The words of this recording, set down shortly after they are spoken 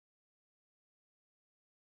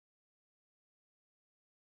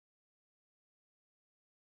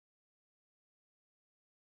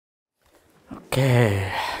Okay,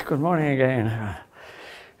 good morning again.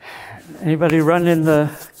 Anybody run in the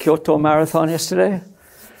Kyoto marathon yesterday?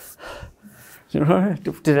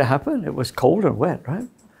 Did it happen? It was cold and wet, right?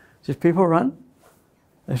 Did people run?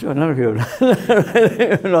 None of you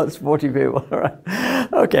are not sporty people, right?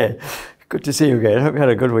 Okay, good to see you again. I hope you had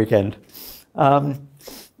a good weekend.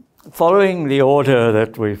 Following the order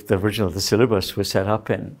that the syllabus was set up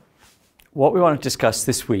in, what we want to discuss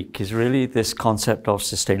this week is really this concept of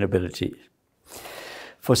sustainability.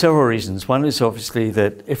 For several reasons. One is obviously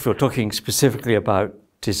that if we're talking specifically about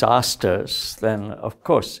disasters, then of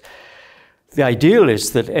course, the ideal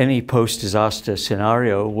is that any post-disaster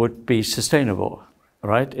scenario would be sustainable,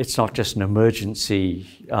 right? It's not just an emergency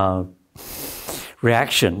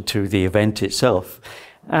reaction to the event itself.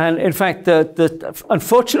 And in fact,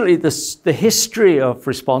 unfortunately, the history of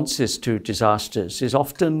responses to disasters is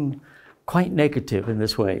often quite negative in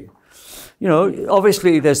this way. You know,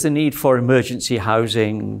 obviously there's the need for emergency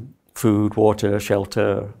housing, food, water,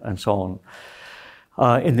 shelter, and so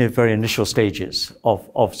on, in the very initial stages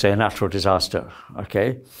of, say, a natural disaster,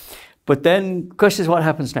 okay? But then the question is what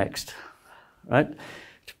happens next, right?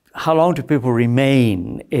 How long do people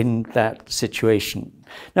remain in that situation?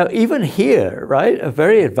 Now, even here, right, a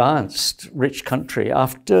very advanced, rich country,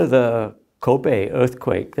 after the Kobe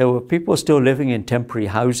earthquake, there were people still living in temporary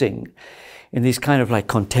housing in these kind of like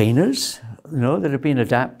containers, you know, that have been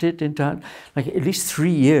adapted into like at least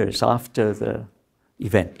 3 years after the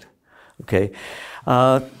event, okay?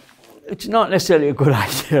 It's not necessarily a good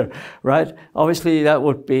idea, right? Obviously, that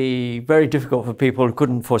would be very difficult for people who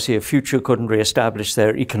couldn't foresee a future, couldn't reestablish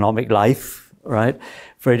their economic life, right?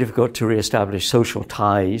 Very difficult to reestablish social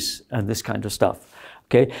ties and this kind of stuff.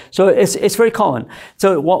 Okay, so it's very common.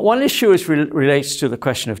 So one issue relates to the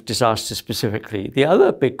question of disaster specifically. The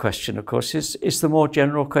other big question, of course, is the more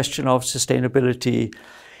general question of sustainability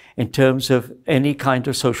in terms of any kind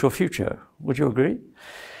of social future. Would you agree?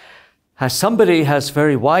 As somebody has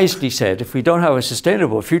very wisely said, if we don't have a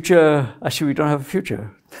sustainable future, actually we don't have a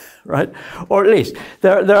future, right? Or at least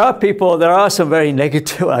there are some very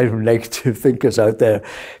negative thinkers out there,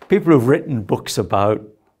 people who've written books about,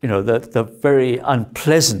 you know, the very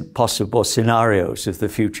unpleasant possible scenarios of the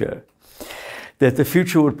future. That the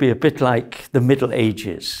future would be a bit like the Middle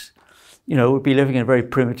Ages. You know, we'd be living in very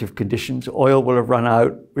primitive conditions. Oil will have run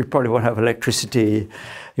out. We probably won't have electricity.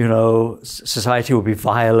 You know, society will be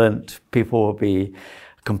violent. People will be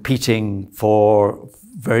competing for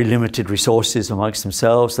very limited resources amongst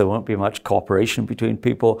themselves. There won't be much cooperation between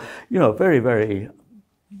people. You know, very, very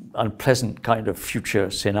unpleasant kind of future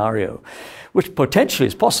scenario, which potentially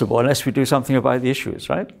is possible unless we do something about the issues,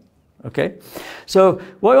 right? Okay, so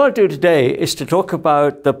what I want to do today is to talk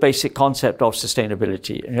about the basic concept of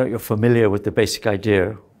sustainability. You know, you're familiar with the basic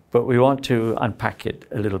idea, but we want to unpack it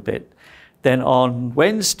a little bit. Then on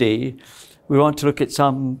Wednesday, we want to look at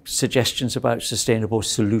some suggestions about sustainable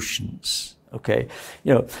solutions. Okay,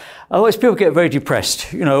 you know, otherwise people get very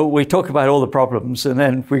depressed. You know, we talk about all the problems and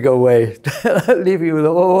then we go away, leave you with,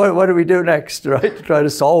 oh, what do we do next, right? To try to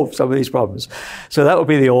solve some of these problems. So that will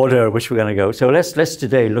be the order in which we're going to go. So let's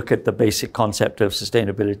today look at the basic concept of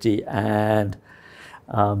sustainability and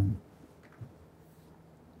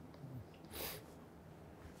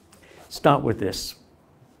start with this.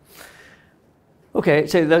 Okay,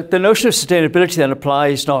 so the notion of sustainability then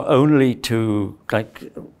applies not only to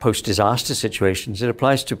like post-disaster situations, it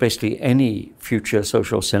applies to basically any future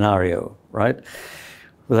social scenario, right?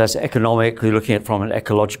 Whether that's economic, you're looking at it from an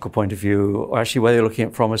ecological point of view, or actually whether you're looking at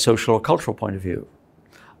it from a social or cultural point of view.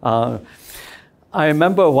 I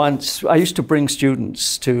remember once, I used to bring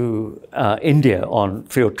students to India on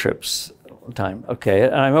field trips all the time, okay?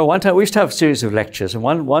 And I remember one time, we used to have a series of lectures, and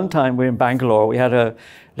one time we were in Bangalore, we had a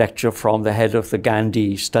lecture from the head of the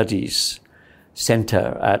Gandhi Studies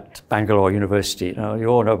Center at Bangalore University. You know, you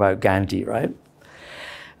all know about Gandhi, right?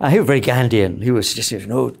 He was very Gandhian. He was just, you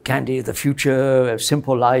know, Gandhi, the future, a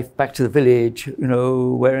simple life, back to the village, you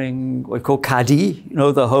know, wearing what we call khadi, you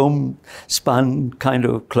know, the homespun kind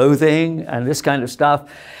of clothing and this kind of stuff.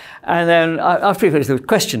 And then after we finished, there was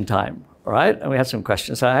question time, right? And we had some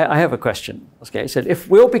questions. So I have a question. Okay, he said, if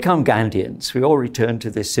we all become Gandhians, we all return to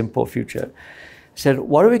this simple future. He said,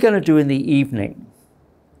 what are we going to do in the evening?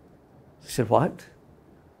 I said, what?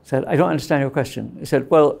 I said, I don't understand your question. He said,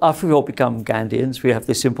 well, after we all become Gandhians, we have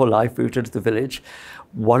this simple life, we return to the village.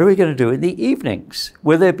 What are we going to do in the evenings?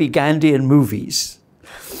 Will there be Gandhian movies?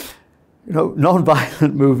 You know,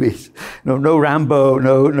 non-violent movies. No Rambo,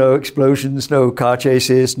 no explosions, no car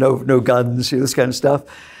chases, no guns, you know, this kind of stuff.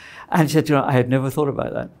 And he said, you know, I had never thought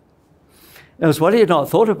about that. And what he had not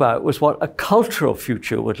thought about was what a cultural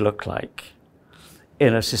future would look like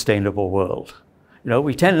in a sustainable world.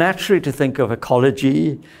 We tend naturally to think of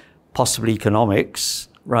ecology, possibly economics,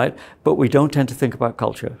 right? But we don't tend to think about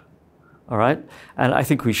culture, all right? And I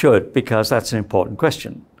think we should, because that's an important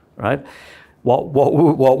question, right? What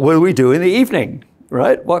will we do in the evening,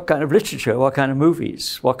 right? What kind of literature, what kind of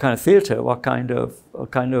movies, what kind of theater, what kind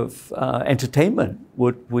of entertainment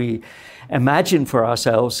would we imagine for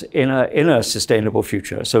ourselves in a sustainable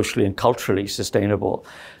future, socially and culturally sustainable,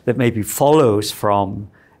 that maybe follows from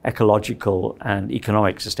ecological and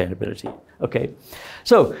economic sustainability? Okay,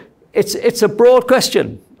 so it's a broad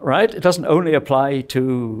question, right? It doesn't only apply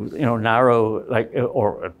to narrow,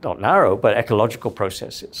 or not narrow, but ecological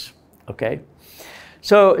processes. Okay,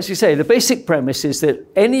 so as you say, the basic premise is that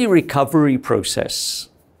any recovery process,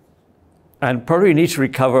 and probably need to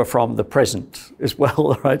recover from the present as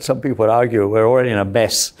well, right? Some people would argue we're already in a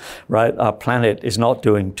mess, right? Our planet is not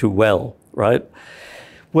doing too well, right?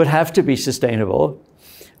 Would have to be sustainable.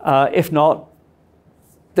 If not,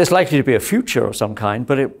 there's likely to be a future of some kind,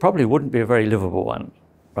 but it probably wouldn't be a very livable one,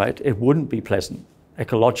 right? It wouldn't be pleasant,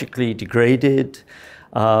 ecologically degraded,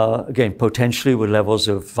 again, potentially with levels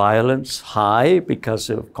of violence high because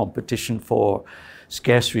of competition for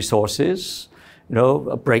scarce resources,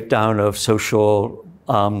 a breakdown of social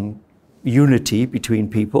unity between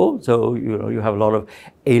people. So, you have a lot of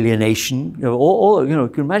alienation, you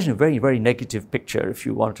can imagine a very, very negative picture if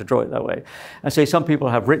you want to draw it that way. And say some people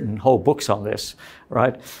have written whole books on this,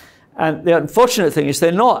 right? And the unfortunate thing is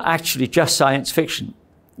they're not actually just science fiction.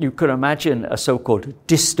 You could imagine a so-called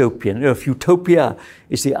dystopian. If utopia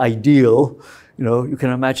is the ideal, you can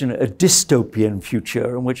imagine a dystopian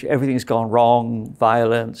future in which everything's gone wrong,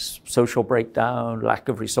 violence, social breakdown, lack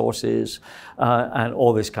of resources, and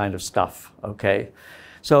all this kind of stuff, okay?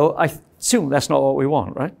 So I assume that's not what we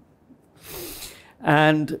want, right?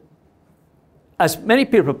 And as many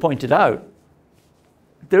people have pointed out,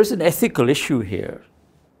 there's an ethical issue here.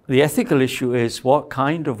 The ethical issue is, what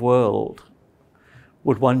kind of world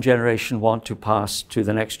would one generation want to pass to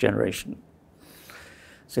the next generation?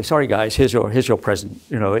 Say, sorry guys, here's your present.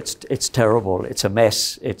 It's terrible, it's a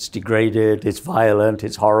mess, it's degraded, it's violent,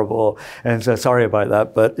 it's horrible, and so sorry about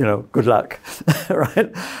that, but good luck, right?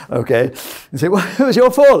 Okay. You say, well, it was your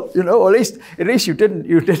fault, at least you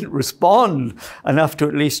didn't respond enough to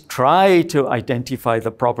at least try to identify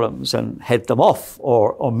the problems and head them off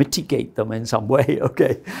or mitigate them in some way.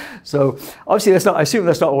 Okay. So obviously I assume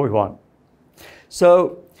that's not what we want.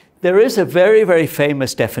 So there is a very, very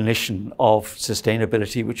famous definition of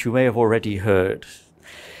sustainability, which you may have already heard.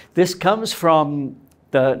 This comes from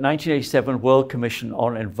the 1987 World Commission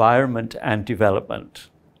on Environment and Development,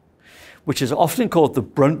 which is often called the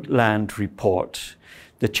Brundtland Report.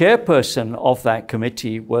 The chairperson of that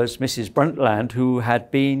committee was Mrs. Brundtland, who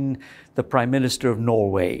had been the Prime Minister of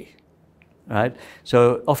Norway. Right?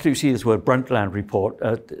 So often you see this word Brundtland report,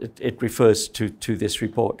 it refers to this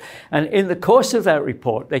report. And in the course of that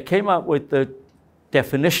report, they came up with the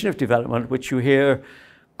definition of development, which you hear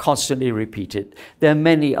constantly repeated. There are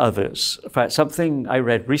many others. In fact, something I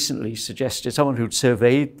read recently suggested, someone who'd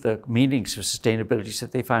surveyed the meanings of sustainability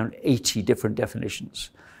said they found 80 different definitions.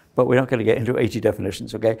 But we're not going to get into 80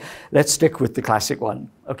 definitions, okay? Let's stick with the classic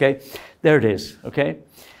one, okay? There it is, okay?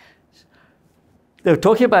 They were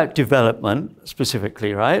talking about development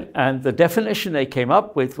specifically, right? And the definition they came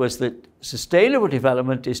up with was that sustainable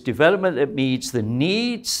development is development that meets the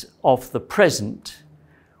needs of the present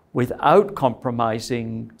without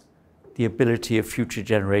compromising the ability of future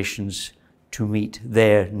generations to meet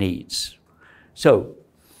their needs. So,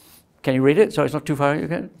 can you read it? Sorry, it's not too far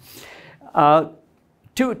again.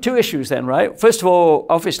 Two issues then, right? First of all,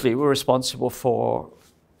 obviously, we're responsible for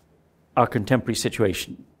our contemporary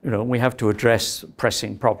situation. We have to address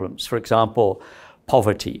pressing problems. For example,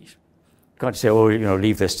 poverty. You can't say, oh,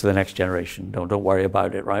 leave this to the next generation. Don't worry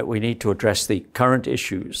about it, right? We need to address the current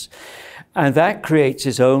issues. And that creates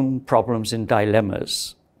its own problems and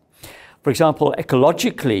dilemmas. For example,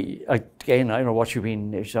 ecologically, again, I don't know what you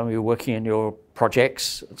mean, some of you working in your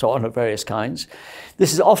projects and so on of various kinds.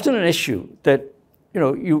 This is often an issue that,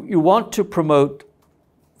 you want to promote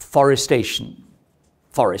forestation.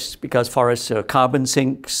 Forests, because forests are carbon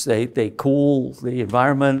sinks, they cool the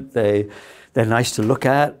environment, they're nice to look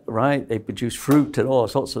at, right? They produce fruit and all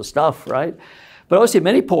sorts of stuff, right? But obviously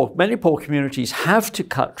many poor communities have to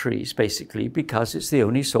cut trees basically because it's the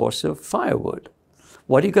only source of firewood.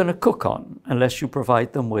 What are you going to cook on unless you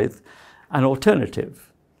provide them with an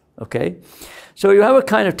alternative, okay? So you have a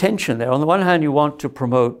kind of tension there. On the one hand, you want to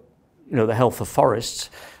promote, the health of forests.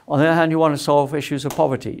 On the other hand, you want to solve issues of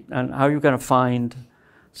poverty. And how are you going to find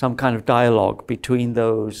some kind of dialogue between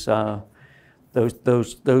those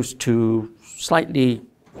Those two slightly,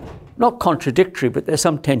 not contradictory, but there's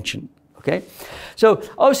some tension. Okay, so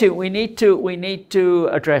obviously we need to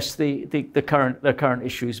address the current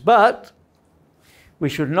issues, but we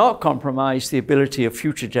should not compromise the ability of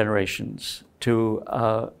future generations to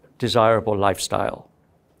a desirable lifestyle.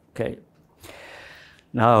 Okay.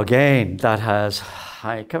 Now again, that has,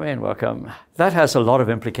 hi, come in, welcome. That has a lot of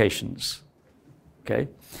implications. Okay,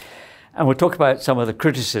 and we'll talk about some of the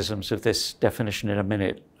criticisms of this definition in a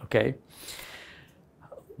minute. Okay,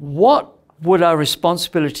 what would our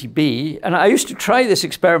responsibility be? And I used to try this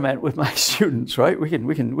experiment with my students. Right, we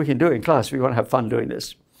can do it in class if we want to have fun doing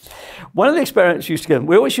this. One of the experiments we used to give them,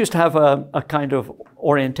 we always used to have a kind of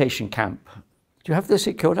orientation camp. Do you have this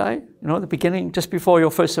at Kyoto? You know, at the beginning, just before your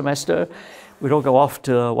first semester, we'd all go off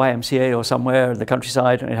to YMCA or somewhere in the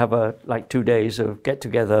countryside and have like 2 days of get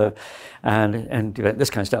together and this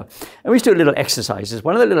kind of stuff. And we used to do little exercises.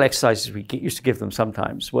 One of the little exercises we used to give them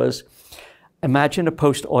sometimes was, imagine a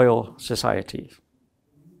post-oil society.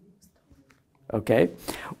 Okay,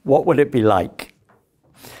 what would it be like?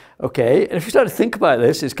 Okay, and if you start to think about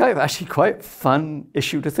this, it's kind of actually quite a fun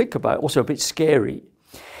issue to think about, also a bit scary.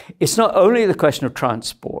 It's not only the question of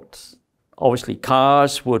transport. Obviously,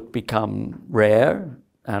 cars would become rare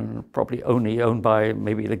and probably only owned by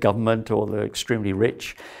maybe the government or the extremely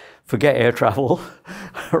rich. Forget air travel,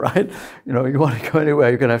 right? You know, you want to go anywhere,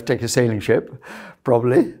 you're going to have to take a sailing ship,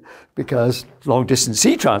 probably, because long-distance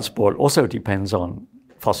sea transport also depends on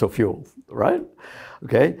fossil fuel, right?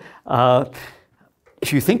 Okay.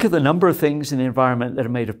 If you think of the number of things in the environment that are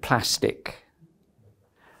made of plastic,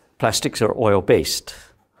 plastics are oil-based.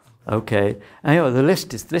 Okay, and you know, the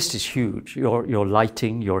list is huge. Your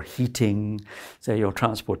lighting, your heating, say your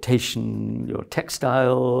transportation, your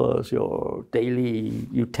textiles, your daily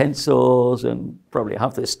utensils, and probably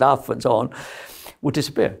half the stuff and so on, would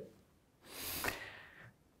disappear.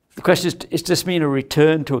 The question is, does this mean a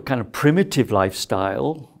return to a kind of primitive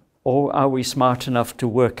lifestyle, or are we smart enough to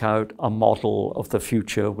work out a model of the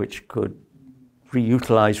future which could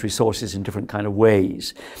reutilize resources in different kind of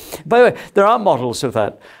ways? By the way, there are models of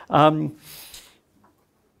that. And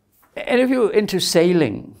if you're into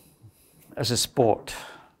sailing as a sport,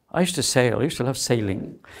 I used to sail, I used to love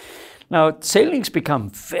sailing. Now, sailing's become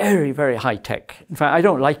very, very high tech. In fact, I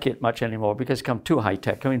don't like it much anymore because it's become too high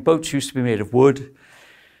tech. I mean, boats used to be made of wood,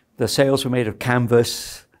 the sails were made of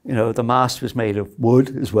canvas, you know, the mast was made of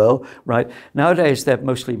wood as well, right? Nowadays, they're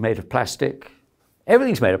mostly made of plastic.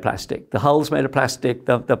 Everything's made of plastic. The hull's made of plastic.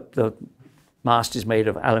 The mast is made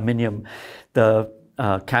of aluminium. The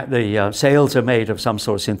sails are made of some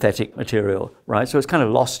sort of synthetic material, right? So it's kind of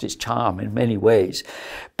lost its charm in many ways.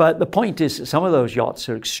 But the point is that some of those yachts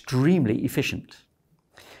are extremely efficient.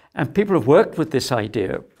 And people have worked with this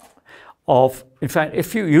idea of, in fact,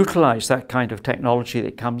 if you utilize that kind of technology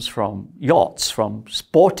that comes from yachts, from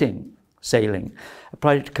sporting sailing,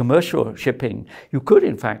 applied it to commercial shipping, you could,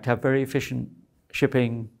 in fact, have very efficient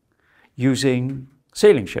shipping using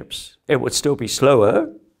sailing ships. It would still be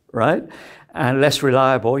slower, right? And less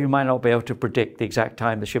reliable. You might not be able to predict the exact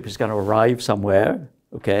time the ship is going to arrive somewhere,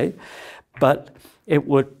 okay? But it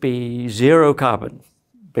would be zero carbon,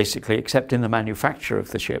 basically, except in the manufacture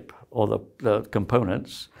of the ship or the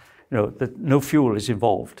components. You know, no fuel is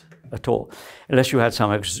involved at all, unless you had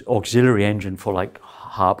some auxiliary engine for like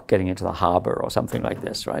getting into the harbor or something like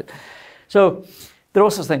this, right? So there are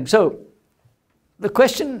also things. So the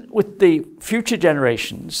question with the future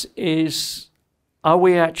generations is, are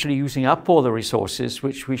we actually using up all the resources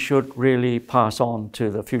which we should really pass on to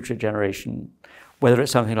the future generation, whether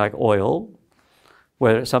it's something like oil,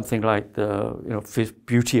 whether it's something like the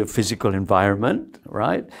beauty of physical environment,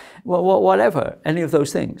 right? Well, whatever, any of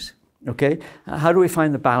those things, okay? How do we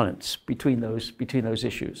find the balance between those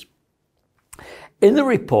issues? In the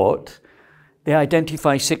report, they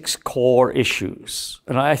identify 6 core issues.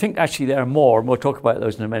 And I think actually there are more, and we'll talk about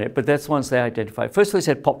those in a minute, but that's the ones they identify. First, they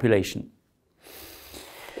said population.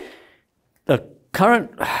 The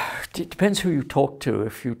current, it depends who you talk to.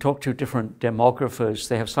 If you talk to different demographers,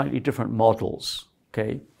 they have slightly different models,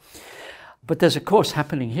 okay? But there's a course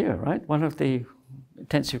happening here, right? One of the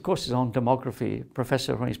intensive courses on demography.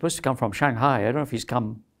 Professor, he's supposed to come from Shanghai. I don't know if he's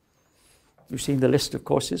come. You've seen the list of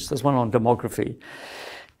courses? There's one on demography.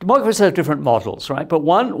 Demographers have different models, right? But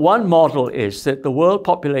one model is that the world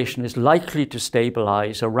population is likely to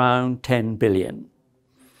stabilize around 10 billion,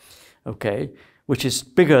 okay? Which is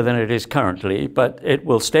bigger than it is currently, but it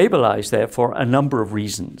will stabilize there for a number of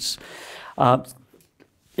reasons.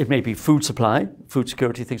 It may be food supply, food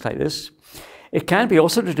security, things like this. It can be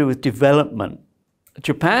also to do with development.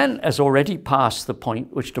 Japan has already passed the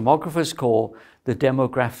point which demographers call the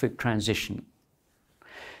demographic transition.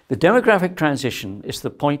 The demographic transition is the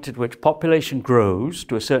point at which population grows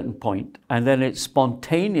to a certain point and then it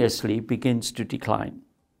spontaneously begins to decline.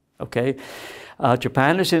 Okay?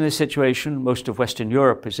 Japan is in this situation, most of Western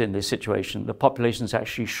Europe is in this situation. The population is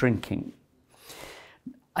actually shrinking.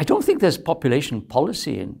 I don't think there's population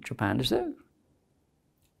policy in Japan, is there?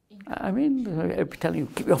 I mean, I'd be telling you,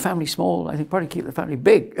 keep your family small. I think probably keep the family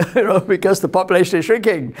big, because the population is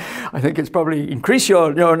shrinking. I think it's probably increase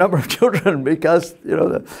your number of children because,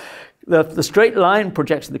 the straight line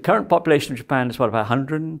projection, the current population of Japan is what, about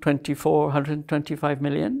 124, 125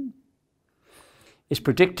 million? It's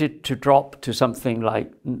predicted to drop to something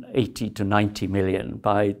like 80 to 90 million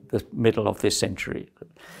by the middle of this century.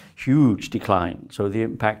 Huge decline. So the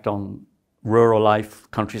impact on rural life,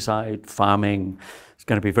 countryside, farming, it's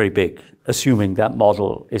going to be very big, assuming that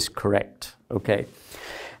model is correct, okay?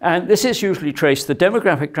 And this is usually traced, the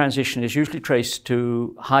demographic transition is usually traced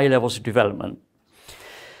to high levels of development.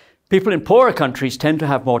 People in poorer countries tend to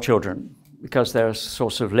have more children because they're a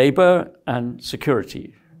source of labor and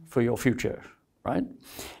security for your future, right?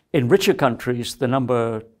 In richer countries, the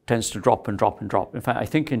number tends to drop and drop and drop. In fact, I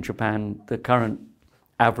think in Japan, the current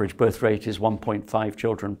average birth rate is 1.5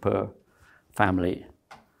 children per family.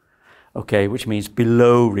 Okay, which means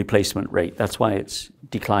below replacement rate. That's why it's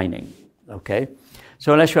declining, okay?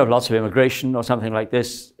 So unless you have lots of immigration or something like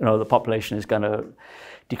this, the population is going to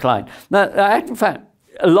decline. Now, in fact,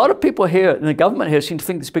 a lot of people here in the government here seem to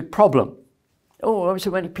think this is a big problem. Oh,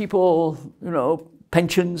 so many people,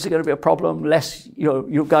 pensions are going to be a problem, less,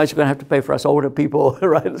 you guys are going to have to pay for us older people,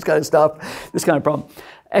 right? This kind of stuff, this kind of problem.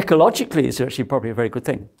 Ecologically, it's actually probably a very good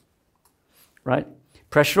thing, right?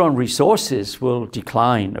 Pressure on resources will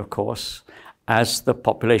decline, of course, as the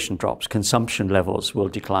population drops. Consumption levels will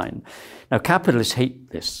decline. Now, capitalists hate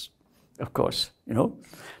this, of course,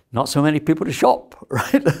 Not so many people to shop,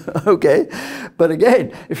 right? Okay. But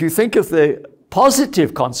again, if you think of the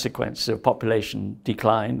positive consequences of population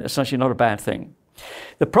decline, it's actually not a bad thing.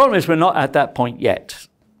 The problem is we're not at that point yet,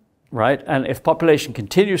 right? And if population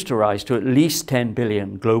continues to rise to at least 10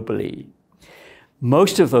 billion globally,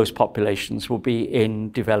 most of those populations will be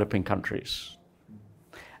in developing countries.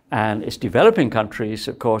 And it's developing countries,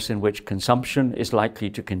 of course, in which consumption is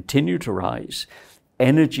likely to continue to rise.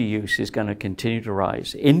 Energy use is going to continue to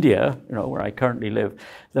rise. India, where I currently live,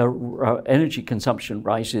 the energy consumption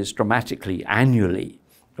rises dramatically annually,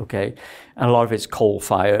 okay? And a lot of it's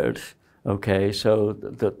coal-fired, okay? So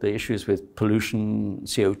the issues with pollution,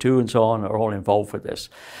 CO2 and so on are all involved with this.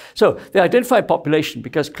 So they identified population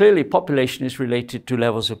because clearly population is related to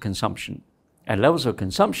levels of consumption. And levels of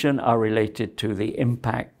consumption are related to the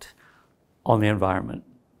impact on the environment,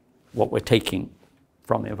 what we're taking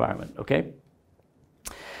from the environment, okay?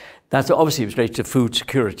 That's obviously related to food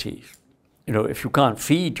security. If you can't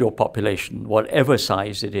feed your population, whatever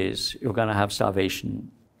size it is, you're going to have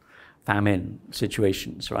starvation, famine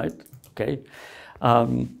situations, right? Okay.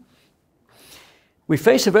 We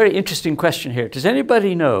face a very interesting question here. Does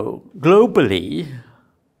anybody know, globally,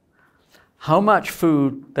 how much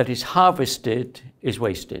food that is harvested is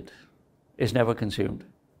wasted, is never consumed?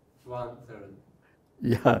 1/3.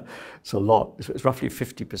 Yeah, it's a lot. It's roughly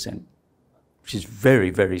 50%. Which is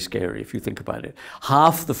very, very scary if you think about it.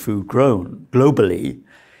 Half the food grown globally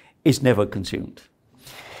is never consumed.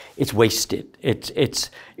 It's wasted.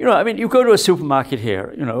 You go to a supermarket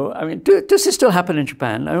here, does this still happen in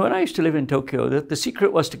Japan? When I used to live in Tokyo, the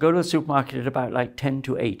secret was to go to the supermarket at about like 10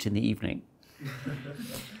 to 8 in the evening.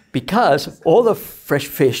 Because all the fresh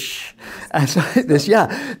fish and so this,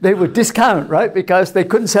 they would discount, right? Because they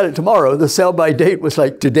couldn't sell it tomorrow. The sell by date was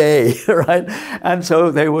like today, right? And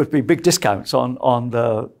so there would be big discounts on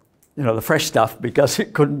the fresh stuff because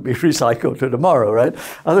it couldn't be recycled to tomorrow, right?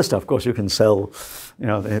 Other stuff, of course, you can sell,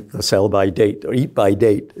 the sell by date or eat by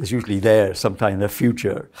date is usually there sometime in the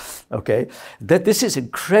future, okay? This is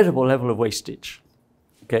incredible level of wastage,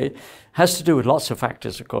 okay? Has to do with lots of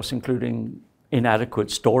factors, of course, including inadequate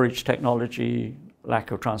storage technology, lack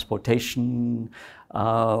of transportation,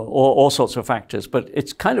 all sorts of factors. But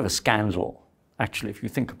it's kind of a scandal, actually, if you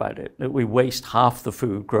think about it, that we waste half the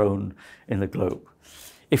food grown in the globe.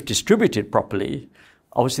 If distributed properly,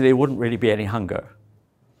 obviously there wouldn't really be any hunger,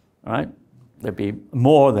 right? There'd be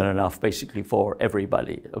more than enough, basically, for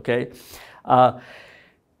everybody, okay? The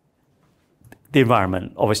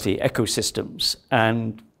environment, obviously, ecosystems,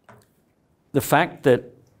 and the fact that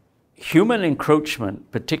human encroachment,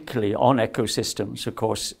 particularly on ecosystems, of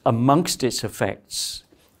course, amongst its effects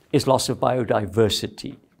is loss of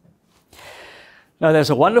biodiversity. Now,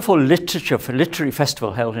 there's a wonderful literary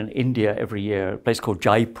festival held in India every year, a place called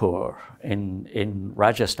Jaipur in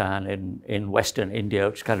Rajasthan, in Western India,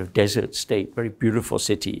 which is kind of desert state, very beautiful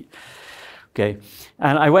city. Okay,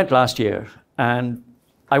 and I went last year, and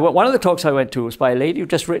one of the talks I went to was by a lady who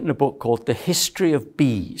just written a book called The History of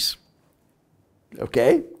Bees.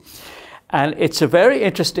 Okay, and it's a very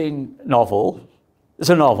interesting novel. It's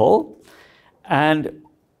a novel, and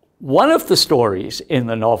one of the stories in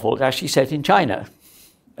the novel is actually set in China,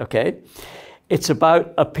 okay? It's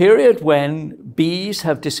about a period when bees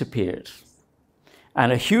have disappeared.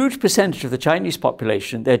 And a huge percentage of the Chinese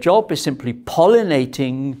population, their job is simply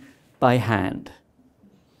pollinating by hand.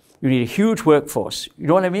 You need a huge workforce. You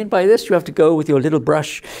know what I mean by this? You have to go with your little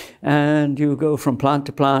brush and you go from plant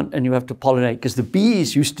to plant and you have to pollinate because the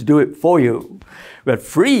bees used to do it for you. We had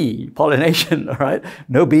free pollination, all right?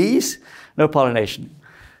 No bees, no pollination.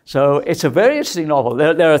 So it's a very interesting novel.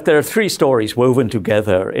 There are three stories woven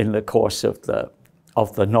together in the course of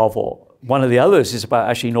the novel. One of the others is about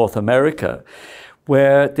actually North America,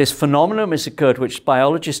 where this phenomenon has occurred which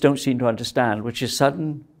biologists don't seem to understand, which is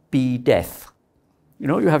sudden bee death. You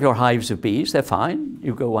know, you have your hives of bees, they're fine.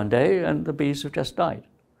 You go one day and the bees have just died.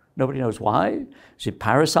 Nobody knows why. Is it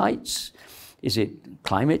parasites? Is it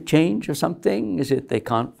climate change or something? Is it they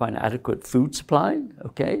can't find adequate food supply?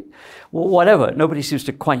 Okay, well, whatever. Nobody seems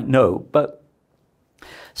to quite know. But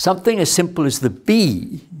something as simple as the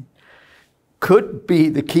bee could be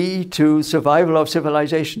the key to survival of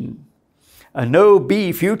civilization. A no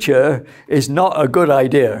bee future is not a good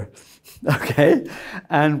idea. Okay,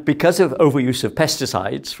 and because of overuse of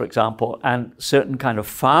pesticides, for example, and certain kind of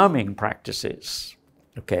farming practices.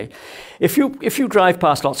 Okay, if you drive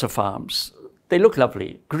past lots of farms, they look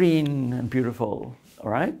lovely, green and beautiful, all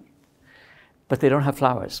right? But they don't have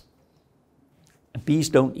flowers. Bees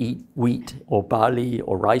don't eat wheat or barley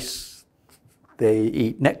or rice. They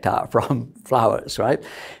eat nectar from flowers, right?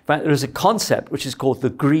 In fact, there is a concept which is called the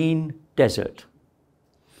green desert.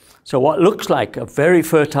 So what looks like a very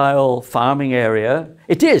fertile farming area,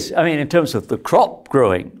 it is, I mean, in terms of the crop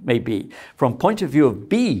growing, maybe. From point of view of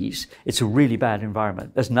bees, it's a really bad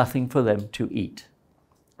environment. There's nothing for them to eat.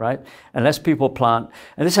 Right? Unless people plant,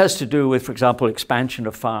 and this has to do with, for example, expansion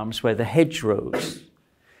of farms where the hedgerows.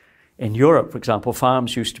 In Europe, for example,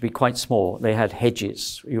 farms used to be quite small. They had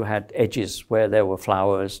hedges. You had edges where there were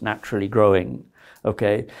flowers naturally growing,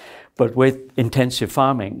 okay? But with intensive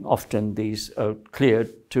farming, often these are cleared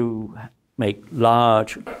to make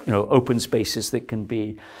large, open spaces that can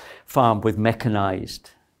be farmed with mechanized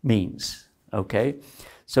means, okay?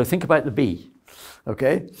 So think about the bee.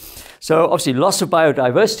 Okay, so obviously loss of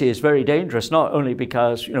biodiversity is very dangerous, not only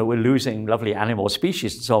because we're losing lovely animal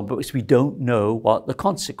species and so on, but because we don't know what the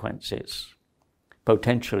consequence is,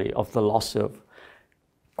 potentially, of the loss of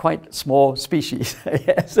quite small species.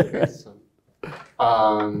 Yes. Is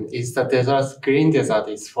the desert, green desert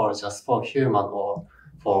is just for human or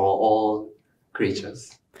for all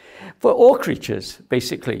creatures? For all creatures,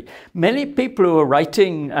 basically. Many people who are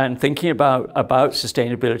writing and thinking about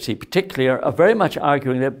sustainability particularly are very much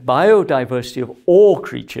arguing that biodiversity of all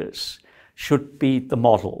creatures should be the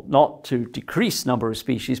model, not to decrease number of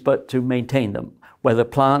species, but to maintain them, whether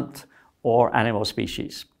plant or animal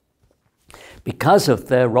species, because of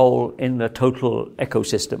their role in the total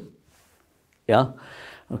ecosystem. Yeah,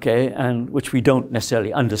 okay, and which we don't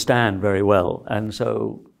necessarily understand very well. And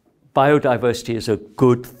so biodiversity is a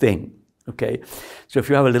good thing, okay? So if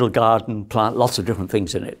you have a little garden, plant lots of different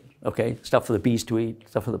things in it, okay? Stuff for the bees to eat,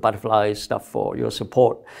 stuff for the butterflies, stuff for your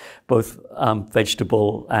support, both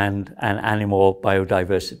vegetable and animal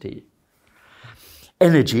biodiversity.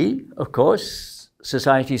 Energy, of course,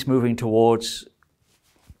 society is moving towards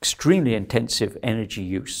extremely intensive energy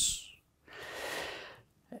use.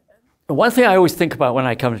 And one thing I always think about when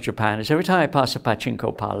I come to Japan is every time I pass a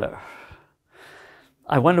pachinko parlor,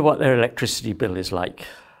 I wonder what their electricity bill is like.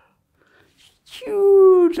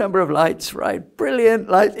 Huge number of lights, right? Brilliant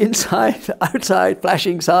light inside, outside,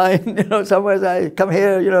 flashing sign, somewhere I come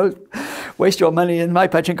here, waste your money in my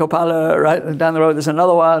pachinko parlor, right? And down the road there's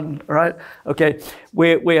another one, right? Okay,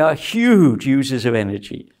 we are huge users of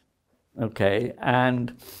energy, okay?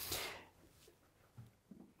 And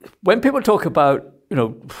when people talk about,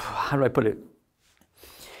 how do I put it?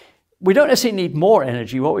 We don't necessarily need more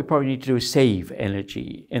energy. What we probably need to do is save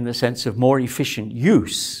energy in the sense of more efficient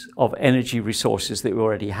use of energy resources that we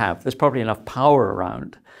already have. There's probably enough power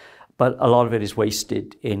around, but a lot of it is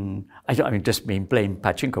wasted in, I don't just mean blame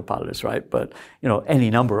pachinko parlors, right? But, any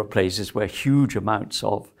number of places where huge amounts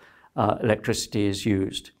of electricity is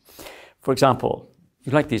used. For example,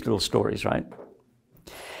 you like these little stories, right?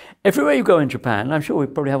 Everywhere you go in Japan, I'm sure we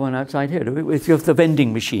probably have one outside here, do we? If you have the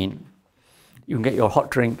vending machine, you can get your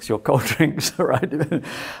hot drinks, your cold drinks, all right,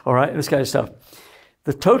 this kind of stuff.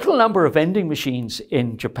 The total number of vending machines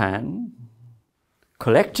in Japan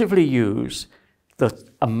collectively use the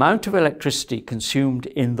amount of electricity consumed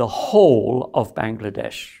in the whole of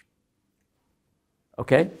Bangladesh.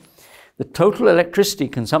 Okay? The total electricity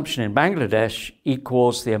consumption in Bangladesh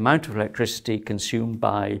equals the amount of electricity consumed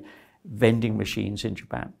by vending machines in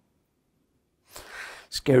Japan.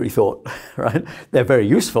 Scary thought, right? They're very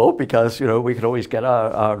useful because, you know, we could always get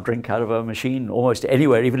our drink out of a machine almost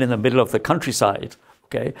anywhere, even in the middle of the countryside,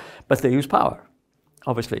 okay? But they use power,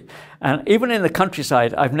 obviously. And even in the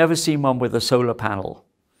countryside, I've never seen one with a solar panel.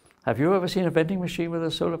 Have you ever seen a vending machine with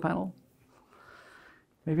a solar panel?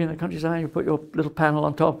 Maybe in the countryside, you put your little panel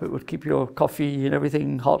on top, it would keep your coffee and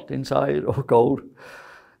everything hot inside or cold.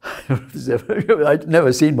 I've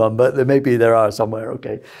never seen one, but maybe there are somewhere,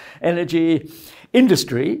 okay. Energy,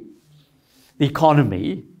 industry, the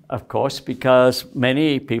economy, of course, because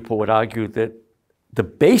many people would argue that the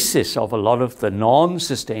basis of a lot of the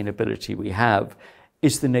non-sustainability we have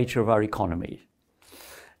is the nature of our economy.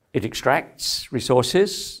 It extracts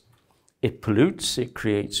resources, it pollutes, it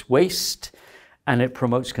creates waste, and it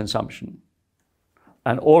promotes consumption.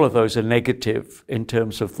 And all of those are negative in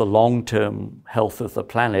terms of the long-term health of the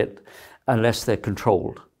planet unless they're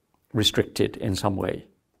controlled, restricted in some way.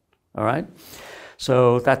 All right?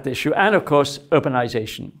 So that's the issue. And of course,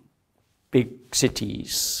 urbanization, big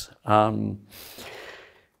cities. And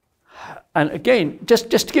again, just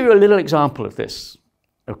to give you a little example of this,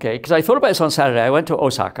 okay? Because I thought about this on Saturday. I went to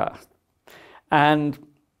Osaka. And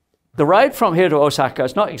the ride from here to Osaka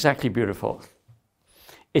is not exactly beautiful.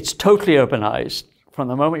 It's totally urbanized from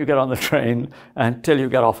the moment you get on the train until you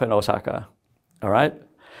get off in Osaka, all right?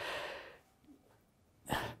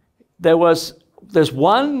 There's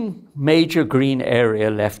one major green area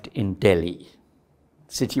left in Delhi,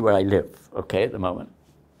 city where I live, okay, at the moment.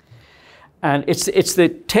 And it's the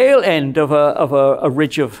tail end of a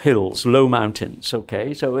ridge of hills, low mountains,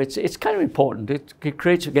 okay? So it's kind of important. It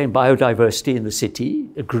creates, again, biodiversity in the city,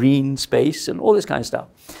 a green space, and all this kind of stuff.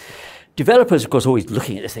 Developers, of course, always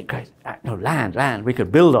looking at this thing, great, no, land, we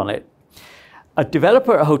could build on it. A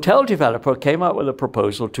hotel developer came up with a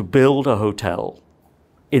proposal to build a hotel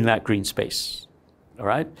in that green space, all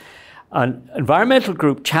right? An environmental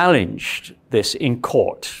group challenged this in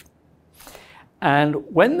court. And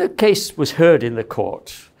when the case was heard in the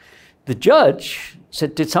court, the judge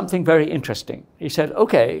did something very interesting. He said,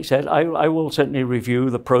 okay, he said, I will certainly review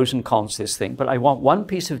the pros and cons of this thing, but I want one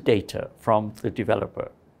piece of data from the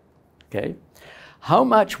developer. Okay, how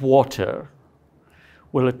much water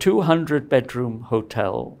will a 200-bedroom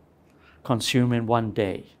hotel consume in one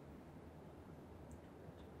day?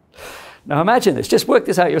 Now imagine this, just work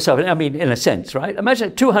this out yourself. I mean, in a sense, right? Imagine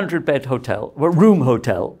a 200-bed hotel, or room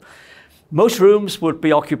hotel. Most rooms would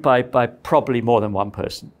be occupied by probably more than one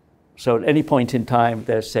person. So at any point in time,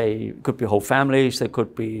 there's, say, it could be whole families, there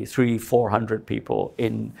could be 300-400 people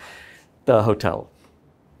in the hotel.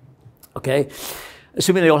 Okay?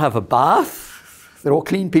 Assuming they all have a bath, they're all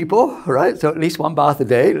clean people, right? So at least one bath a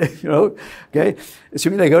day, you know, okay?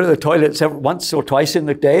 Assuming they go to the toilet once or twice in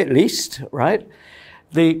the day at least, right?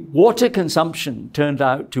 The water consumption turned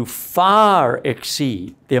out to far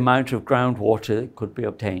exceed the amount of groundwater that could be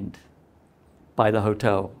obtained by the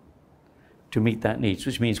hotel to meet that needs,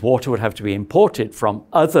 which means water would have to be imported from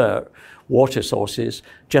other water sources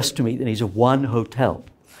just to meet the needs of one hotel.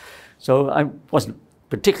 So I wasn't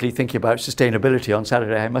particularly thinking about sustainability on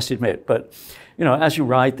Saturday, I must admit, but you know, as you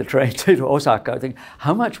ride the train to Osaka, I think,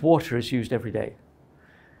 how much water is used every day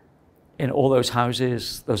in all those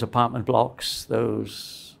houses, those apartment blocks,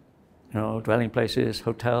 those, you know, dwelling places,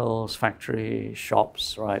 hotels, factories,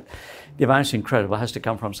 shops, right? The amount's incredible, it has to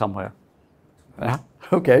come from somewhere. Yeah?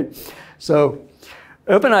 Okay, so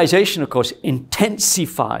urbanization, of course,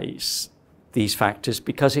 intensifies these factors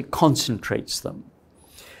because it concentrates them.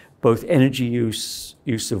 Both energy use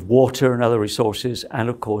of water and other resources, and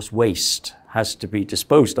of course waste has to be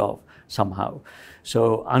disposed of somehow.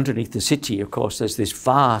 So underneath the city, of course, there's this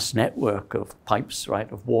vast network of pipes, right,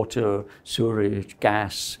 of water, sewerage,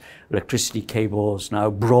 gas, electricity cables,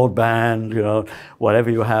 now broadband, you know,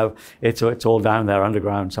 whatever you have, it's all down there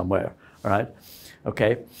underground somewhere, right?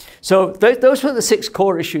 Okay, so those were the 6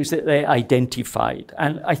 core issues that they identified,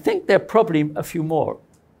 and I think there are probably a few more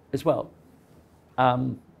as well.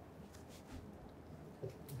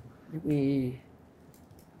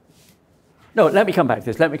 No, let me come back to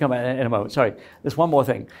this. Let me come back in a moment. Sorry, there's one more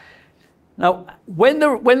thing. Now, when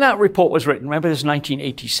that report was written, remember this is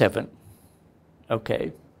 1987,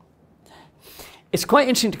 okay? It's quite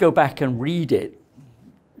interesting to go back and read it.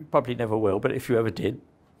 You probably never will, but if you ever did.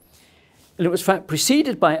 And it was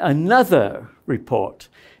preceded by another report.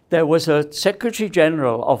 There was a Secretary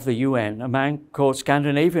General of the UN,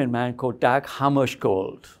 Scandinavian man called Dag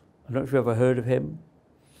Hammarskjöld. I don't know if you've ever heard of him.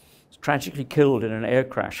 He was tragically killed in an air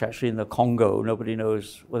crash, actually in the Congo. Nobody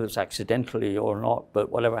knows whether it's accidentally or not,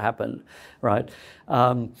 but whatever happened, right?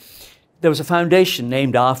 There was a foundation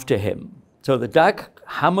named after him. So the Dag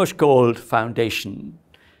Hammarskjöld Foundation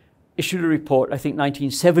issued a report, I think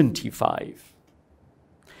 1975.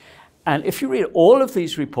 And if you read all of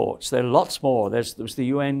these reports, there are lots more. There was the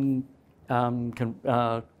UN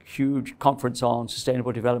huge conference on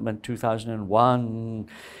sustainable development 2001,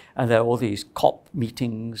 and there are all these COP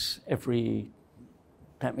meetings every,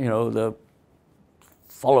 the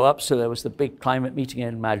follow-ups. So there was the big climate meeting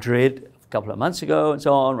in Madrid a couple of months ago and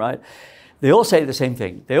so on, right? They all say the same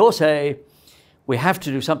thing. They all say, we have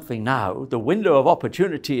to do something now. The window of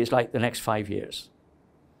opportunity is like the next 5 years.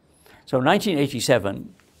 So in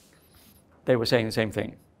 1987, they were saying the same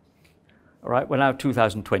thing. All right, we're now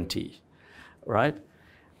 2020, right?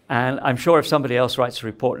 And I'm sure if somebody else writes a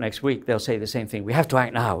report next week, they'll say the same thing. We have to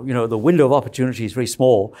act now. The window of opportunity is very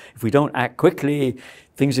small. If we don't act quickly,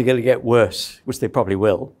 things are going to get worse, which they probably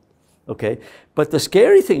will, okay? But the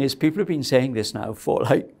scary thing is people have been saying this now for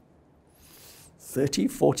like 30,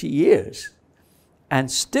 40 years. And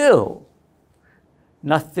still,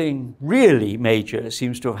 nothing really major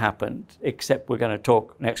seems to have happened, except we're going to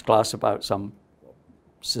talk next class about some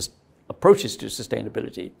approaches to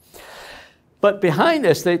sustainability. But behind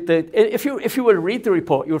this, if you were to read the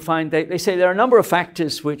report, you would find they say there are a number of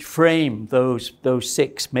factors which frame those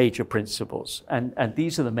 6 major principles, and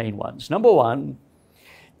these are the main ones. Number one,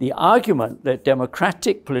 the argument that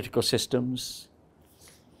democratic political systems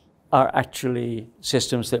are actually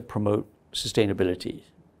systems that promote sustainability.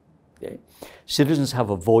 Okay? Citizens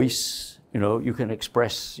have a voice. You can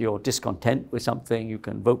express your discontent with something. You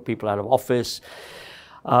can vote people out of office.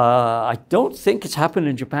 I don't think it's happened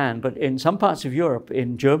in Japan, but in some parts of Europe,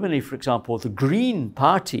 in Germany, for example, the Green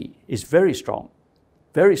Party is very strong,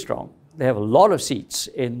 very strong. They have a lot of seats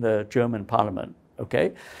in the German parliament.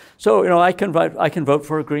 Okay, so I can vote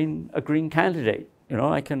for a green candidate.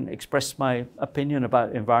 I can express my opinion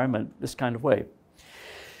about environment this kind of way.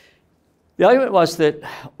 The argument was that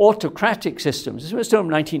autocratic systems, this was done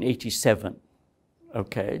in 1987,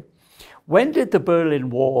 okay? When did the Berlin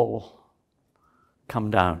Wall come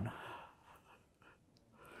down?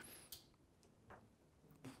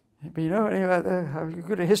 Anybody know anything about that? Have you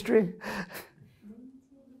good at history?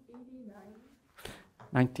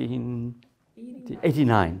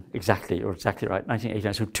 1989, exactly, you're exactly right,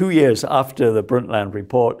 1989. So 2 years after the Brundtland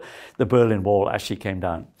report, the Berlin Wall actually came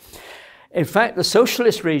down. In fact, the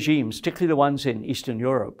socialist regimes, particularly the ones in Eastern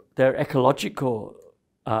Europe, their ecological,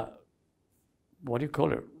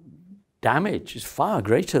 damage is far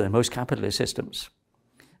greater than most capitalist systems.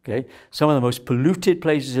 Okay? Some of the most polluted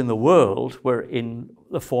places in the world were in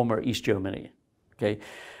the former East Germany. Okay?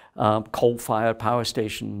 Coal-fired power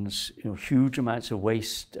stations, huge amounts of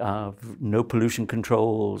waste, no pollution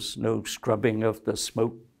controls, no scrubbing of the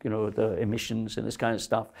smoke, the emissions and this kind of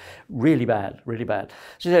stuff. Really bad, really bad.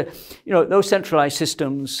 So, those centralized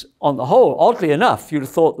systems on the whole, oddly enough, you'd have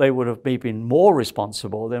thought they would have maybe been more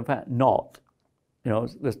responsible. They're in fact not.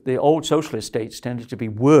 The old socialist states tended to be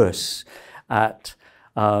worse at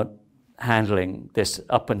handling this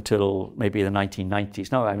up until maybe the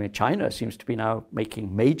 1990s. Now, China seems to be now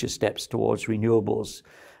making major steps towards renewables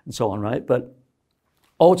and so on, right? But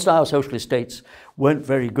old-style socialist states weren't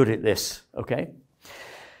very good at this, okay?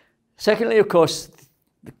 Secondly, of course,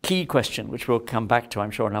 the key question, which we'll come back to, I'm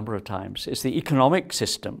sure, a number of times, is the economic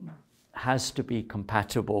system has to be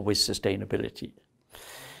compatible with sustainability.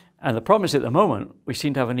 And the problem is at the moment, we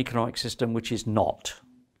seem to have an economic system which is not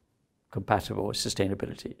compatible with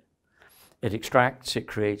sustainability. It extracts, it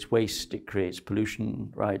creates waste, it creates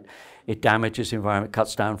pollution, right? It damages the environment,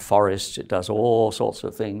 cuts down forests, it does all sorts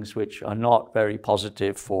of things which are not very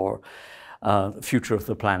positive for the future of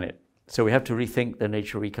the planet. So we have to rethink the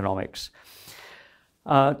nature of economics.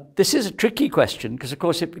 This is a tricky question because, of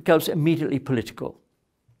course, it becomes immediately political,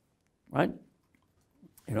 right?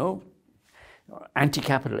 You're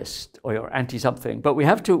anti-capitalist or you're anti-something, but we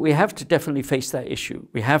have to definitely face that issue.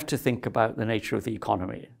 We have to think about the nature of the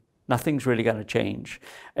economy. Nothing's really going to change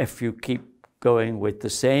if you keep going with the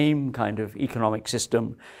same kind of economic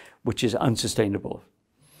system, which is unsustainable.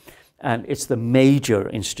 And it's the major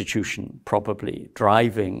institution probably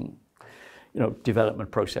driving,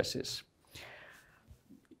 development processes.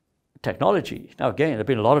 Technology. Now, again, there have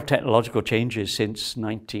been a lot of technological changes since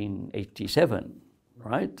 1987,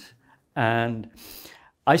 right? And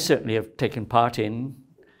I certainly have taken part in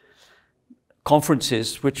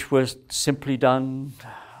conferences which were simply done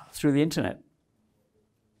through the internet.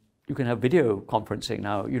 You can have video conferencing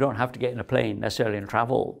now. You don't have to get in a plane necessarily and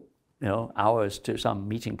travel, hours to some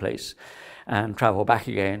meeting place and travel back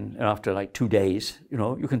again after like 2 days.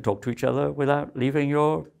 You can talk to each other without leaving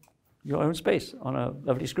your own space on a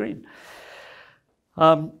lovely screen.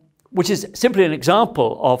 Which is simply an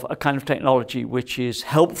example of a kind of technology which is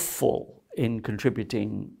helpful in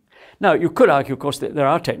contributing. Now, you could argue, of course, that there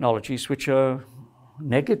are technologies which are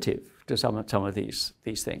negative to some of these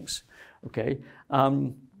things. Okay,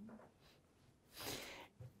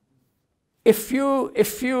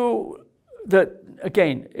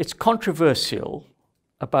 again, it's controversial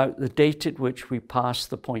about the date at which we pass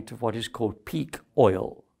the point of what is called peak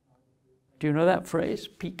oil. Do you know that phrase,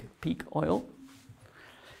 peak oil?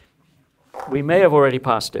 We may have already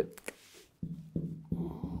passed it.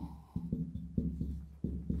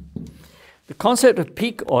 The concept of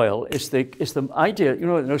peak oil is the idea, it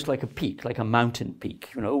looks like a peak, like a mountain peak.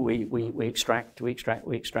 We extract.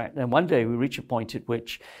 And one day we reach a point at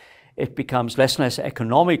which it becomes less and less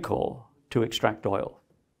economical to extract oil,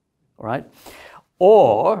 all right?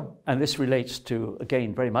 Or, and this relates to,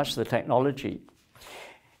 again, very much the technology,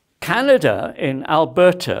 Canada, in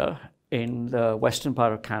Alberta, in the western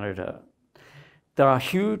part of Canada, there are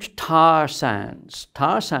huge tar sands.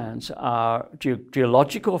 Tar sands are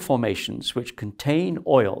geological formations which contain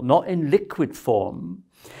oil, not in liquid form,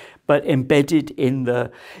 but embedded in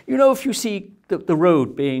the, if you see the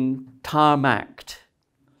road being tarmacked,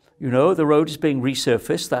 the road is being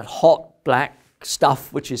resurfaced, that hot black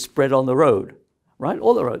stuff which is spread on the road, right?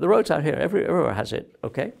 All the roads out here, everywhere has it,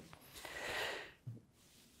 okay?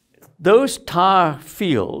 Those tar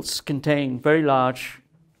fields contain very large,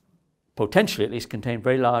 potentially at least contain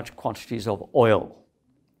very large quantities of oil,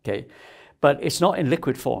 okay? But it's not in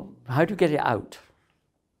liquid form. How do you get it out?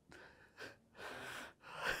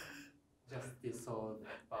 Just dissolved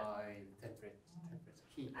by temperature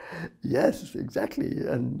heat. Yes, exactly.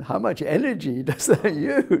 And how much energy does that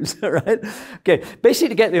use, right? Okay, basically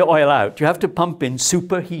to get the oil out, you have to pump in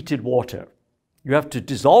superheated water. You have to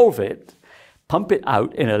dissolve it, pump it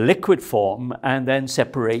out in a liquid form, and then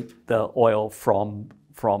separate the oil from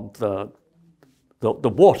the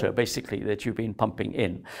water, basically, that you've been pumping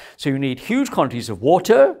in. So you need huge quantities of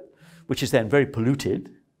water, which is then very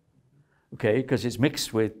polluted, okay, because it's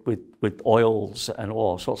mixed with oils and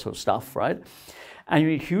all sorts of stuff, right? And you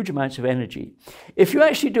need huge amounts of energy. If you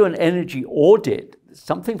actually do an energy audit,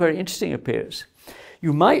 something very interesting appears.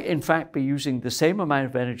 You might, in fact, be using the same amount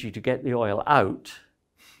of energy to get the oil out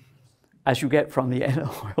as you get from the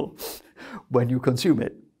oil when you consume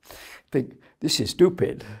it. Think, this is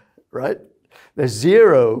stupid, right? There's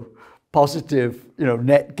zero positive,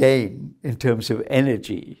 net gain in terms of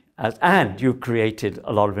energy, and you've created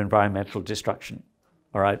a lot of environmental destruction,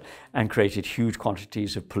 all right, and created huge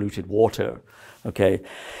quantities of polluted water, okay,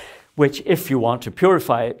 which, if you want to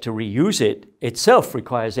purify it, to reuse it, itself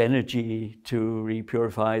requires energy to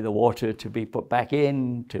re-purify the water to be put back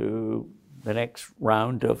in to the next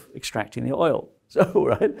round of extracting the oil. So,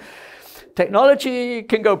 right, technology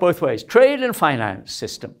can go both ways. Trade and finance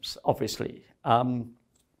systems, obviously. I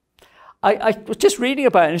was just reading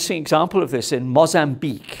about an interesting example of this in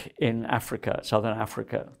Mozambique in Africa, southern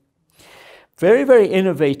Africa. Very, very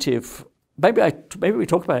innovative. Maybe we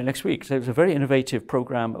talk about it next week. So it was a very innovative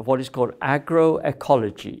program of what is called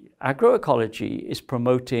agroecology. Agroecology is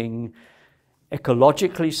promoting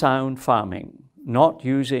ecologically sound farming, not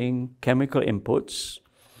using chemical inputs,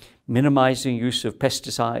 minimizing use of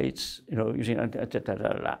pesticides, using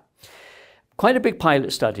Quite a big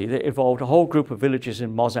pilot study that involved a whole group of villages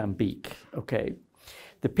in Mozambique, okay?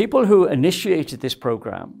 The people who initiated this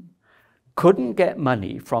program couldn't get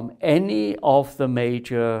money from any of the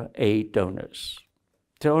major aid donors.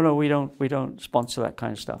 So, oh no, we don't sponsor that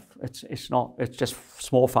kind of stuff. It's just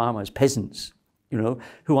small farmers, peasants,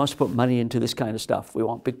 who wants to put money into this kind of stuff. We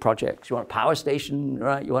want big projects. You want a power station,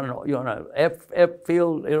 right? You want an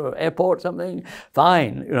airfield, airport, something?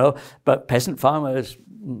 Fine, but peasant farmers,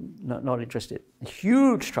 not interested.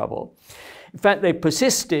 Huge trouble. In fact, they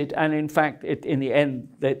persisted, and in fact, in the end,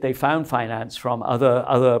 they found finance from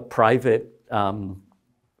other private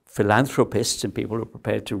philanthropists and people who are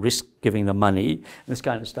prepared to risk giving them money, this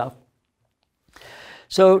kind of stuff.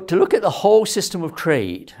 So to look at the whole system of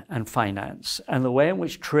trade and finance and the way in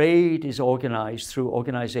which trade is organized through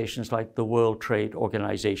organizations like the World Trade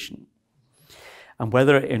Organization, and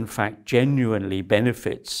whether it in fact genuinely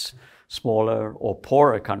benefits smaller or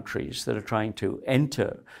poorer countries that are trying to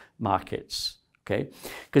enter markets, okay?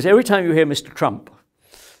 Because every time you hear Mr. Trump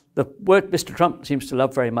The word Mr. Trump seems to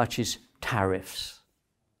love very much is tariffs.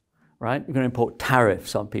 Right? You're going to import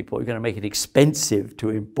tariffs on people. You're going to make it expensive to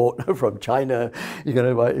import from China. You're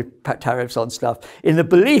going to put tariffs on stuff in the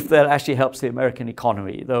belief that it actually helps the American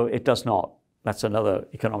economy, though it does not. That's another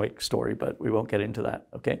economic story, but we won't get into that,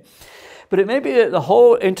 okay? But it may be that the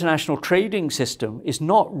whole international trading system is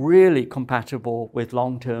not really compatible with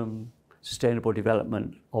long-term sustainable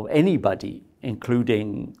development of anybody,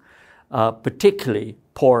 including particularly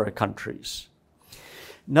poorer countries.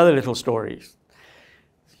 Another little story.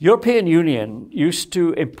 European Union used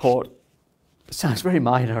to import, sounds very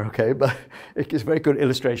minor, okay, but it's a very good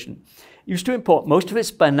illustration. Used to import most of its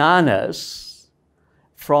bananas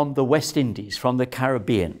from the West Indies, from the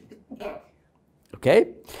Caribbean, okay?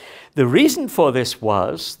 The reason for this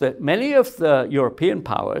was that many of the European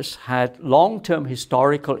powers had long-term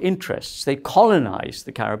historical interests. They colonized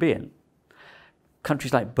the Caribbean.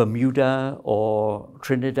 Countries like Bermuda or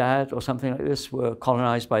Trinidad or something like this were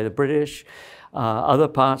colonized by the British. Other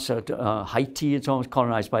parts of Haiti, it's almost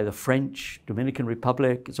colonized by the French. Dominican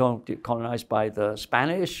Republic, it's almost colonized by the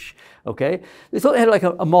Spanish, okay? They thought they had like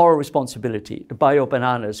a moral responsibility to buy your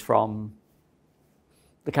bananas from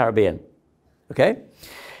the Caribbean, okay?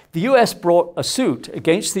 The US brought a suit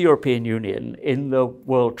against the European Union in the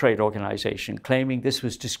World Trade Organization, claiming this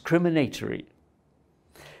was discriminatory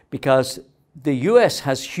because the US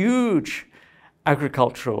has huge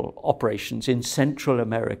agricultural operations in Central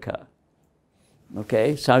America,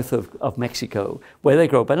 okay, south of Mexico, where they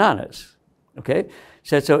grow bananas, okay?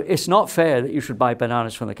 So it's not fair that you should buy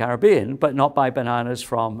bananas from the Caribbean, but not buy bananas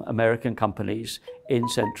from American companies in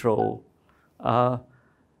Central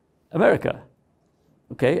America,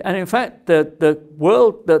 okay? And in fact, the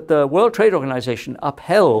World Trade Organization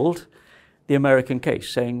upheld the American case,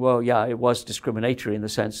 saying, well, yeah, it was discriminatory in the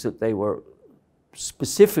sense that they were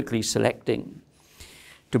specifically selecting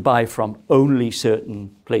to buy from only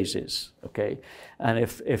certain places, okay? And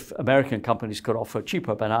if American companies could offer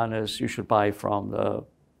cheaper bananas, you should buy from the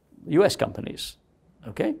US companies,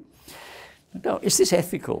 okay? Now, is this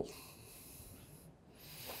ethical?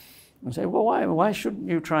 I say, well, why shouldn't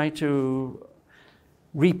you try to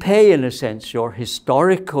repay, in a sense, your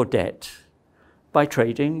historical debt by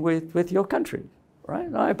trading with your country,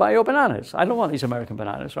 right? I buy your bananas. I don't want these American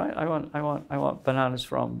bananas, right? I want bananas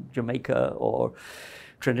from Jamaica or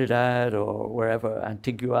Trinidad or wherever,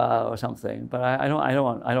 Antigua or something. But I don't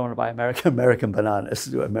want to buy American bananas.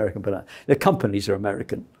 The companies are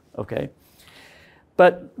American, okay?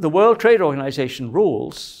 But the World Trade Organization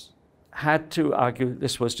rules had to argue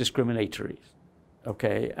this was discriminatory,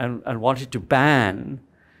 okay, and wanted to ban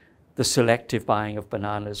the selective buying of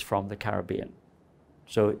bananas from the Caribbean.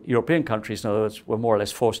 So European countries, in other words, were more or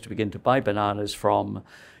less forced to begin to buy bananas from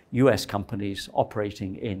US companies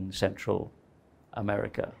operating in Central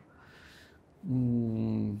America.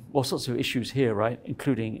 All sorts of issues here, right?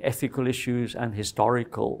 Including ethical issues and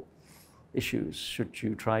historical issues. Should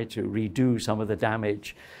you try to redo some of the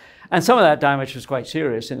damage? And some of that damage was quite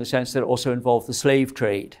serious in the sense that it also involved the slave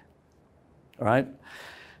trade, right?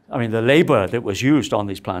 I mean, the labor that was used on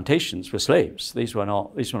these plantations were slaves. These were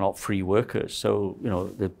not free workers. So, you know,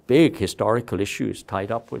 the big historical issues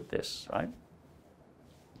tied up with this, right?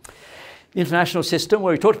 The international system,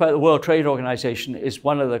 where we talked about the World Trade Organization, is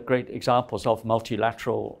one of the great examples of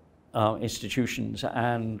multilateral institutions,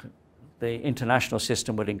 and the international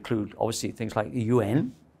system would include, obviously, things like the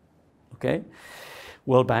UN, okay,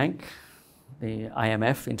 World Bank, the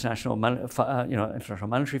IMF, International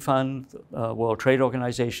Monetary Fund, World Trade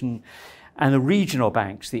Organization, and the regional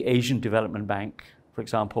banks, the Asian Development Bank, for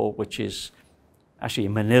example, which is actually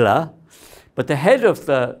in Manila, but the head of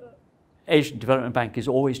the Asian Development Bank is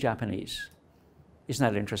always Japanese.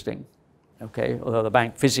 Isn't that interesting? Okay, although the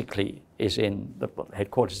bank physically is in the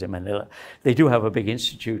headquarters in Manila, they do have a big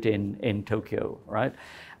institute in Tokyo, right?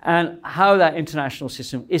 And how that international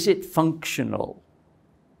system, is it functional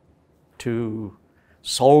to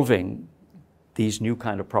solving these new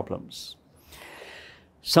kind of problems?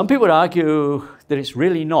 Some people would argue that it's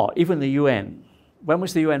really not, even the UN. When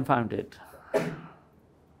was the UN founded? By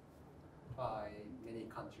many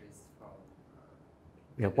countries from...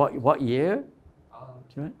 Yeah, what year?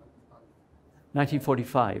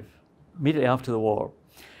 1945, immediately after the war.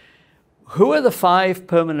 Who are the 5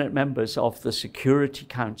 permanent members of the Security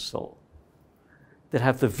Council that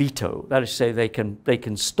have the veto? That is to say, they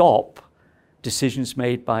can stop decisions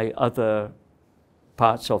made by other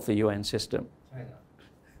parts of the UN system. China.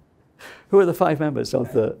 Who are the 5 members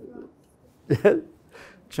of the...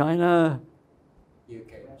 China,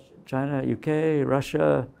 UK,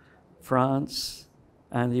 Russia, France,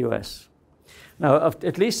 and the US. Now,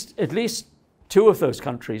 at least Two of those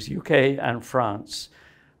countries, UK and France,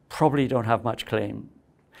 probably don't have much claim.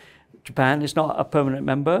 Japan is not a permanent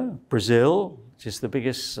member. Brazil, which is the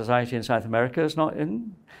biggest society in South America, is not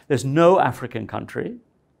in. There's no African country,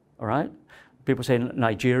 all right? People say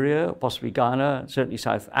Nigeria, possibly Ghana, certainly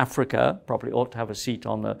South Africa probably ought to have a seat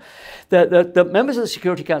on the members of the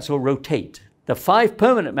Security Council rotate. The 5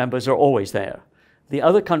 permanent members are always there. The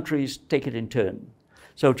other countries take it in turn.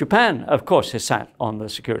 So Japan, of course, has sat on the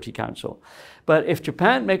Security Council. But if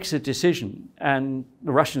Japan makes a decision and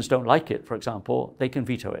the Russians don't like it, for example, they can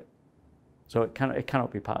veto it. So it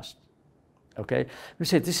cannot be passed. Okay? We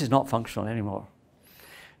say this is not functional anymore.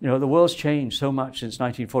 You know, the world's changed so much since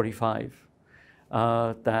 1945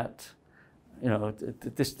 that, you know,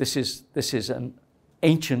 this is an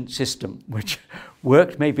ancient system which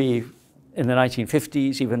worked maybe in the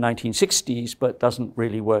 1950s, even 1960s, but doesn't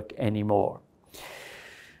really work anymore.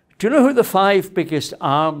 Do you know who the 5 biggest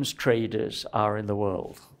arms traders are in the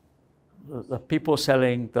world? The people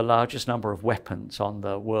selling the largest number of weapons on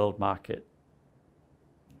the world market.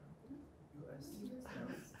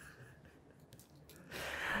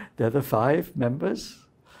 They're the 5 members,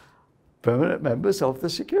 permanent members of the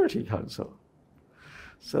Security Council.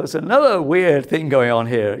 So there's another weird thing going on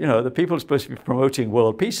here. You know, the people supposed to be promoting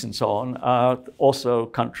world peace and so on are also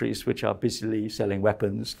countries which are busily selling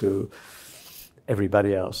weapons to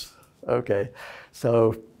everybody else. Okay,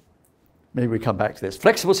 so maybe we come back to this.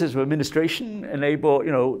 Flexible systems of administration enable,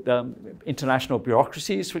 you know, international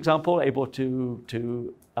bureaucracies, for example, able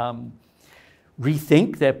to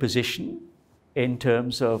rethink their position in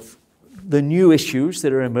terms of the new issues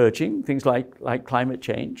that are emerging, things like climate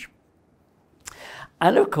change.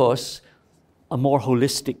 And of course, a more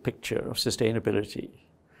holistic picture of sustainability.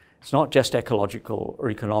 It's not just ecological or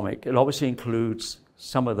economic. It obviously includes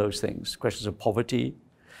some of those things, questions of poverty,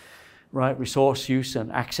 right, resource use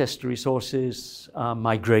and access to resources,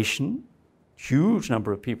 migration, huge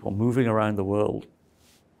number of people moving around the world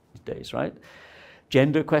these days, right?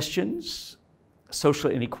 Gender questions, social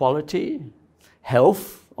inequality,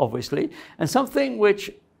 health, obviously, and something which,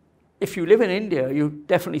 if you live in India, you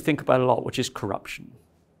definitely think about a lot, which is corruption.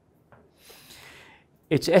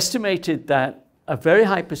 It's estimated that a very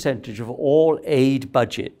high percentage of all aid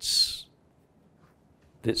budgets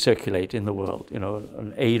that circulate in the world, you know,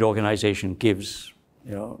 an aid organization gives,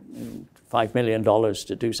 you know, $5 million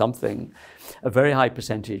to do something, a very high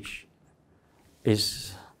percentage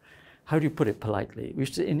is, how do you put it politely?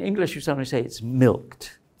 In English, you sometimes say it's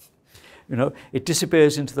milked. You know, it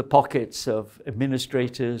disappears into the pockets of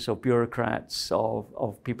administrators or bureaucrats,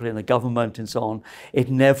 of people in the government and so on.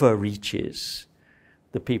 It never reaches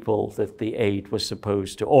the people that the aid was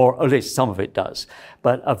supposed to, or at least some of it does.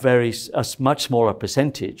 But a much smaller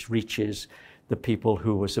percentage reaches the people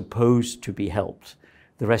who were supposed to be helped.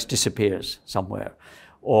 The rest disappears somewhere.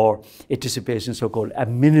 Or it disappears in so-called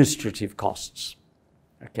administrative costs.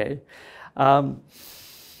 Okay?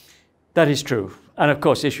 That is true. And of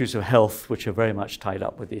course, issues of health, which are very much tied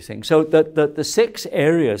up with these things. So the 6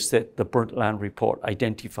 areas that the Brundtland report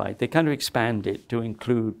identified, they kind of expanded to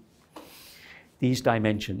include these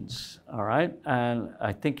dimensions, all right? And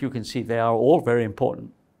I think you can see they are all very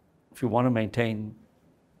important. If you want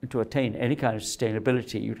to attain any kind of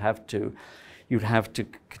sustainability, you'd have to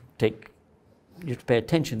pay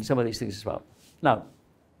attention to some of these things as well. Now,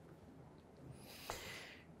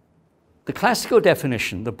 the classical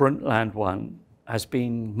definition, the Brundtland one, has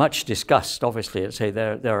been much discussed, obviously. I'd say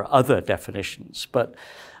there are other definitions, but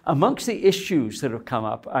amongst the issues that have come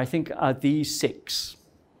up, I think are these 6.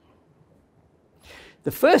 The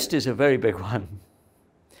first is a very big one.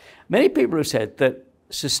 Many people have said that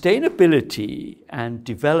sustainability and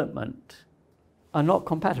development are not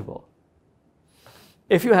compatible.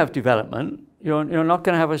 If you have development, you're not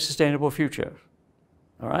going to have a sustainable future,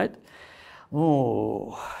 all right?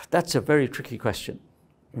 Oh, that's a very tricky question.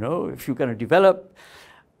 You know, if you're going to develop,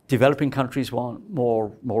 developing countries want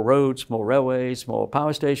more roads, more railways, more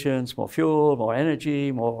power stations, more fuel, more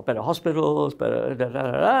energy, better hospitals, better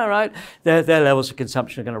right? Their levels of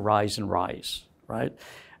consumption are going to rise and rise, right?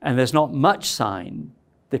 And there's not much sign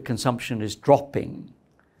that consumption is dropping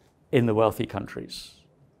in the wealthy countries,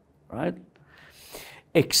 right?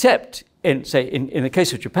 Except in the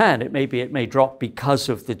case of Japan, it may drop because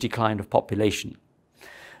of the decline of population.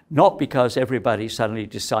 Not because everybody suddenly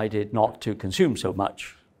decided not to consume so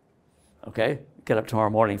much. Okay, get up tomorrow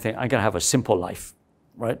morning and think, I'm going to have a simple life,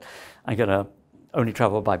 right? I'm going to only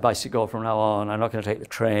travel by bicycle from now on. I'm not going to take the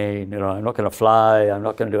train. You know, I'm not going to fly. I'm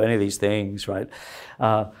not going to do any of these things, right?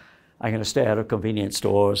 I'm going to stay out of convenience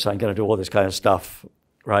stores. I'm going to do all this kind of stuff,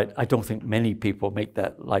 right? I don't think many people make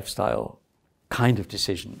that lifestyle kind of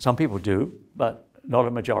decision. Some people do, but not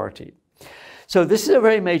a majority. So this is a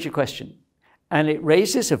very major question. And it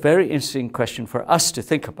raises a very interesting question for us to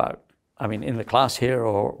think about. I mean, in the class here,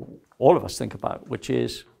 or all of us think about, which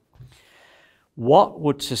is, what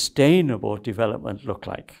would sustainable development look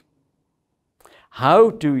like? How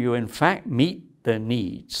do you, in fact, meet the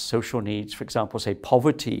needs, social needs, for example, say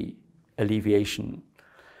poverty alleviation,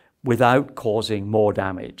 without causing more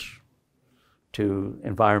damage to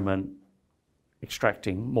environment,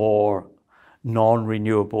 extracting more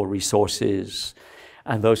non-renewable resources,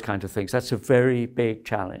 and those kinds of things? That's a very big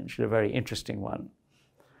challenge, a very interesting one.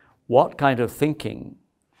 What kind of thinking,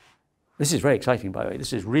 this is very exciting, by the way,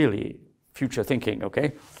 this is really future thinking,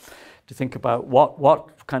 okay? To think about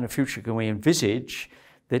what kind of future can we envisage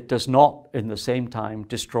that does not, in the same time,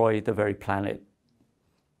 destroy the very planet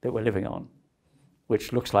that we're living on,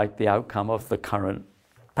 which looks like the outcome of the current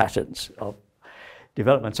patterns of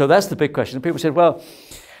development. So that's the big question. And people said, well,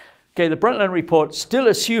 okay, the Brundtland report still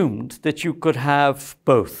assumed that you could have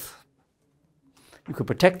both. You could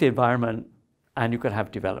protect the environment and you could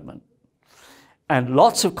have development. And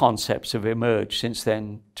lots of concepts have emerged since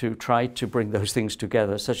then to try to bring those things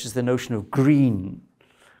together, such as the notion of green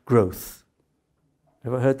growth.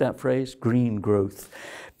 Ever heard that phrase? Green growth.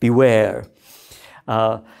 Beware.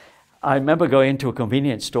 I remember going into a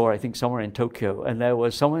convenience store, I think somewhere in Tokyo, and there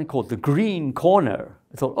was someone called the Green Corner.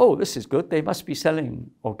 I thought, oh, this is good. They must be selling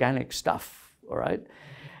organic stuff, all right?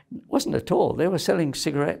 It wasn't at all. They were selling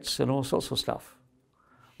cigarettes and all sorts of stuff.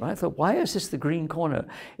 Right? I thought, why is this the Green Corner?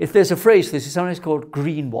 If there's a phrase, this is sometimes called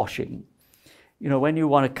greenwashing. You know, when you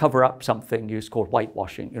want to cover up something, it's called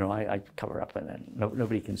whitewashing. You know, I cover up and then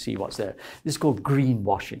nobody can see what's there. This is called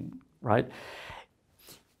greenwashing, right?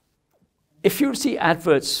 If you see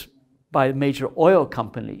adverts by major oil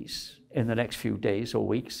companies in the next few days or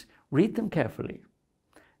weeks, read them carefully.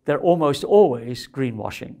 They're almost always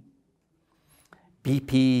greenwashing.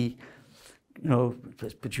 BP, you know,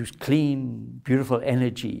 produce clean, beautiful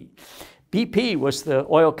energy. BP was the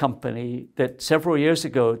oil company that several years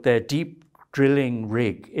ago, their deep drilling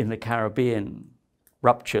rig in the Caribbean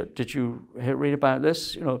ruptured. Did you read about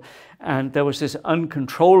this? You know, and there was this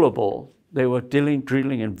uncontrollable, they were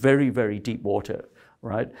drilling in very, very deep water,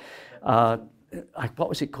 right? What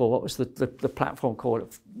was it called? What was the platform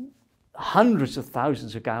called? Hundreds of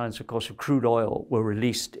thousands of gallons, of course, of crude oil were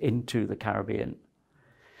released into the Caribbean.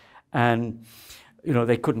 And, you know,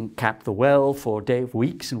 they couldn't cap the well for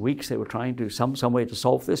weeks and weeks. They were trying to some way to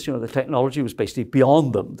solve this. You know, the technology was basically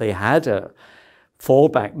beyond them. They had a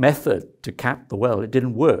fallback method to cap the well. It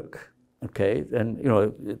didn't work, okay? And, you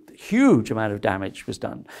know, a huge amount of damage was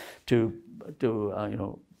done to you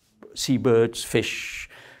know, seabirds, fish,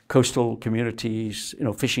 coastal communities, you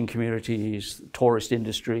know, fishing communities, tourist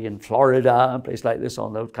industry in Florida, and places like this,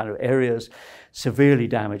 on those kind of areas, severely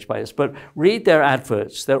damaged by this. But read their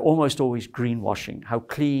adverts. They're almost always greenwashing, how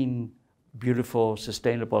clean, beautiful,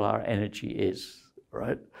 sustainable our energy is,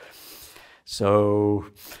 right? So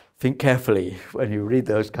think carefully when you read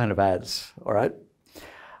those kind of ads, all right?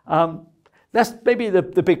 That's maybe the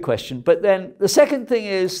big question. But then the second thing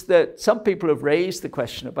is that some people have raised the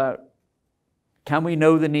question about, can we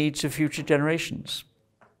know the needs of future generations?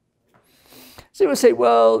 So you would say,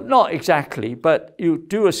 well, not exactly, but you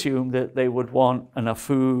do assume that they would want enough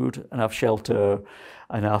food, enough shelter,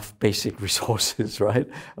 enough basic resources, right?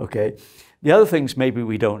 Okay. The other things maybe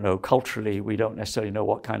we don't know. Culturally, we don't necessarily know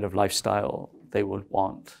what kind of lifestyle they would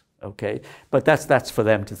want, okay? But that's for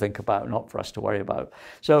them to think about, not for us to worry about.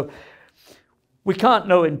 So we can't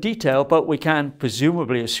know in detail, but we can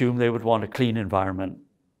presumably assume they would want a clean environment.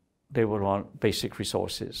 They would want basic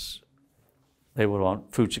resources. They would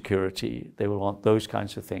want food security. They would want those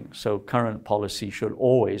kinds of things. So current policy should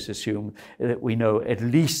always assume that we know at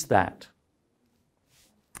least that.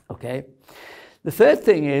 Okay? The third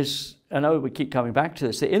thing is, I know we keep coming back to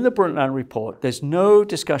this, that in the Brundtland report, there's no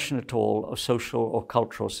discussion at all of social or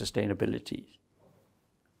cultural sustainability.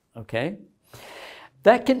 Okay?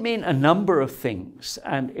 That can mean a number of things,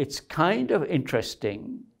 and it's kind of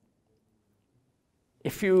interesting.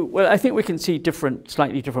 Well, I think we can see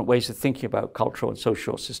slightly different ways of thinking about cultural and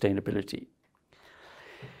social sustainability.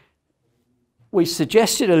 We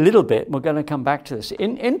suggested a little bit, and we're going to come back to this.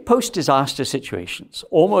 In post-disaster situations,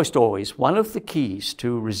 almost always, one of the keys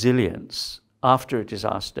to resilience after a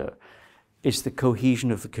disaster is the cohesion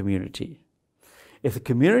of the community. If the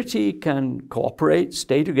community can cooperate,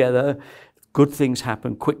 stay together, good things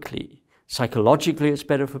happen quickly. Psychologically, it's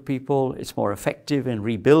better for people. It's more effective in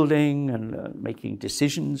rebuilding and making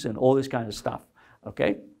decisions and all this kind of stuff,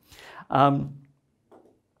 okay?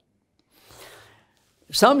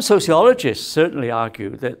 Some sociologists certainly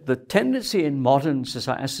argue that the tendency in modern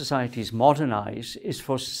society, as societies modernize, is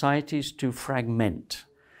for societies to fragment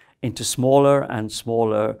into smaller and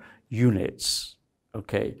smaller units.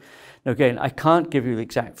 Okay. Now again, I can't give you the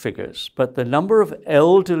exact figures, but the number of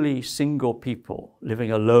elderly single people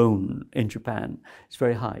living alone in Japan is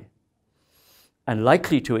very high and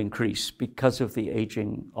likely to increase because of the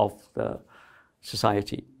aging of the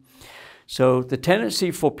society. So the tendency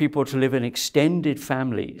for people to live in extended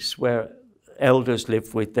families where elders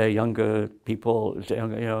live with their younger people,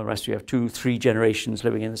 the rest of you have 2, 3 generations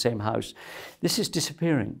living in the same house, this is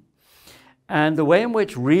disappearing. And the way in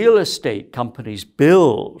which real estate companies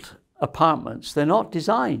build apartments, they're not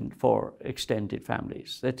designed for extended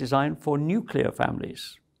families. They're designed for nuclear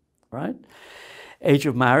families, right? Age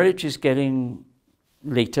of marriage is getting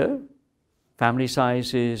later. Family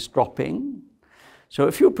size is dropping. So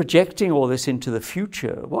if you're projecting all this into the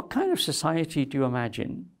future, what kind of society do you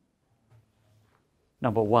imagine?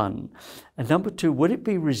 Number one. And number two, would it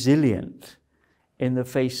be resilient in the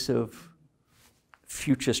face of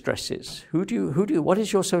future stresses? What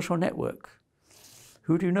is your social network?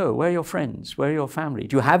 Who do you know? Where are your friends? Where are your family?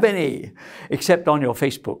 Do you have any except on your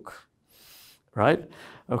Facebook, right?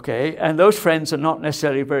 Okay, and those friends are not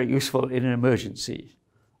necessarily very useful in an emergency.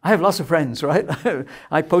 I have lots of friends, right?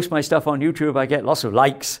 I post my stuff on YouTube, I get lots of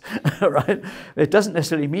likes, right? It doesn't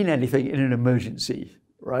necessarily mean anything in an emergency,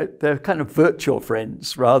 right? They're kind of virtual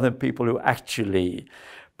friends rather than people who actually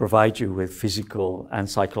provide you with physical and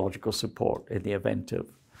psychological support in the event of,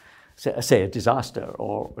 say, a disaster,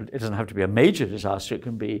 or it doesn't have to be a major disaster, it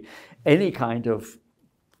can be any kind of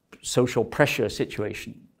social pressure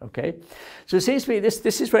situation, okay? So it seems to me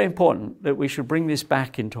this is very important, that we should bring this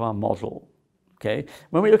back into our model. Okay.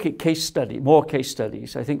 When we look at more case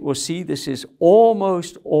studies, I think we'll see this is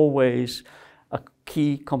almost always a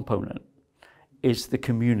key component, is the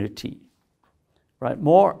community, right?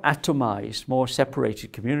 More atomized, more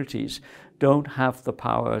separated communities don't have the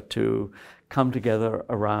power to come together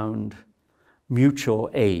around mutual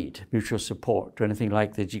aid, mutual support, to anything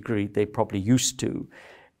like the degree they probably used to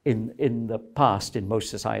in the past in most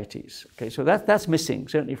societies. Okay, so that's missing,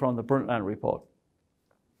 certainly from the Brundtland report.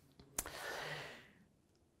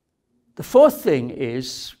 The fourth thing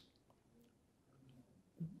is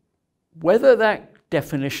whether that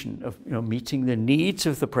definition of meeting the needs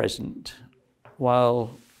of the present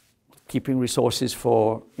while keeping resources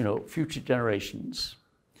for future generations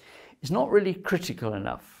is not really critical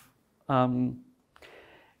enough. And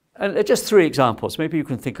just 3 examples. Maybe you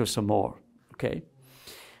can think of some more. Okay.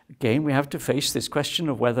 Again, we have to face this question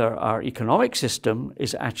of whether our economic system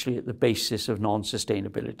is actually at the basis of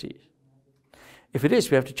non-sustainability. If it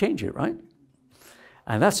is, we have to change it, right?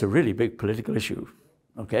 And that's a really big political issue,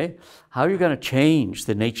 okay? How are you going to change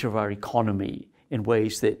the nature of our economy in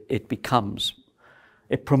ways that it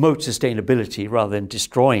promotes sustainability rather than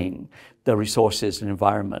destroying the resources and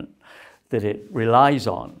environment that it relies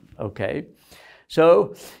on, okay?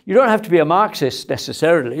 So you don't have to be a Marxist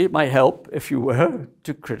necessarily. It might help, if you were,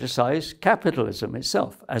 to criticize capitalism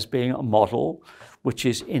itself as being a model which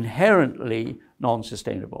is inherently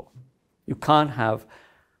non-sustainable. You can't have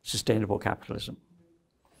sustainable capitalism.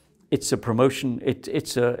 It's a promotion.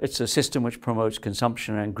 It's a system which promotes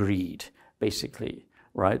consumption and greed, basically,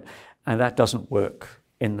 right? And that doesn't work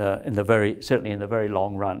certainly in the very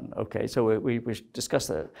long run. Okay, so we discussed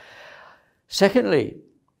that. Secondly,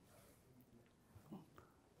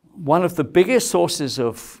 one of the biggest sources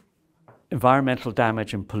of environmental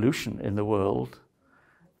damage and pollution in the world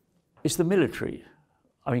is the military.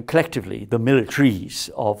 I mean, collectively, the militaries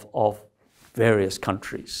of various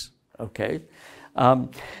countries, okay?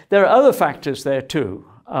 There are other factors there too.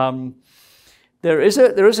 There is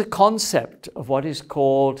a concept of what is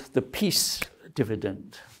called the peace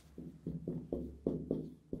dividend.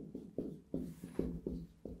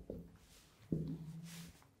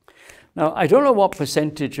 Now, I don't know what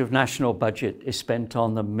percentage of national budget is spent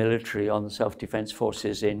on the military, on the self-defense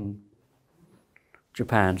forces in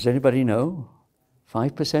Japan. Does anybody know?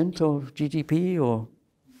 5% of GDP or?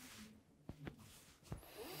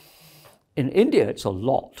 In India, it's a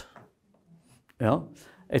lot.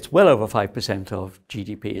 It's well over 5% of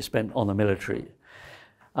GDP is spent on the military.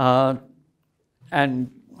 And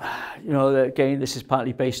again, this is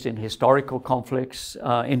partly based in historical conflicts.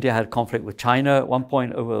 India had conflict with China at one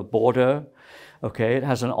point over a border. Okay, it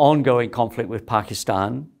has an ongoing conflict with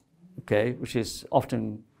Pakistan, okay, which is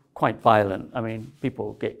often quite violent. I mean,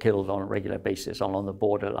 people get killed on a regular basis on the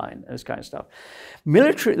borderline, this kind of stuff.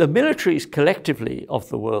 The militaries collectively of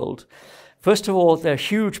the world, first of all, they're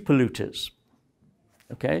huge polluters.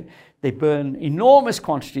 Okay, they burn enormous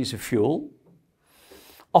quantities of fuel.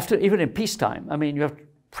 often even in peacetime, I mean, you have to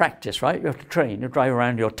practice, right? You have to train. You drive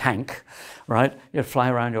around your tank, right? You have to fly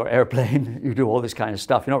around your airplane. You do all this kind of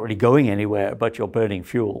stuff. You're not really going anywhere, but you're burning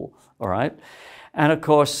fuel, all right? And of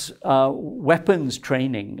course, weapons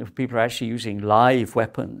training, if people are actually using live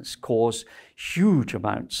weapons, cause huge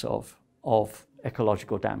amounts of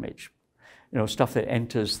ecological damage. You know, stuff that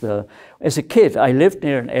enters the... As a kid, I lived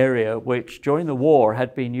near an area which during the war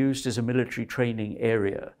had been used as a military training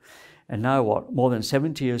area. And now what, more than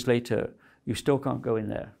 70 years later, you still can't go in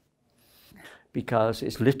there because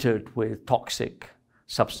it's littered with toxic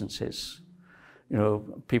substances. You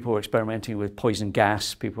know, people were experimenting with poison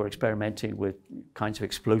gas, people were experimenting with kinds of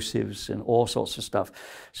explosives and all sorts of stuff.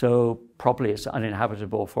 So probably it's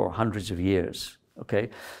uninhabitable for hundreds of years, okay?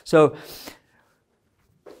 So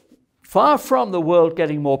far from the world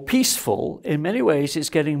getting more peaceful, in many ways it's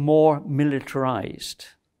getting more militarized.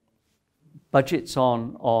 Budgets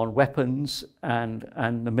on weapons and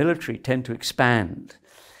the military tend to expand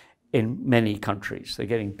in many countries. They're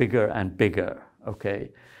getting bigger and bigger,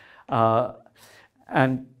 okay?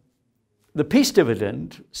 And the peace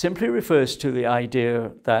dividend simply refers to the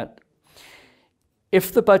idea that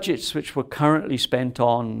if the budgets which were currently spent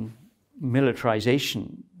on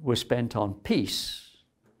militarization were spent on peace,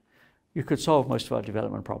 you could solve most of our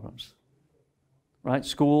development problems, right?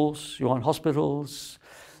 Schools, you want hospitals,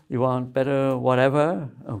 you want better whatever,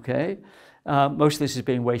 okay? Most of this is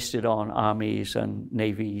being wasted on armies and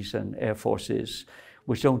navies and air forces,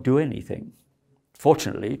 which don't do anything.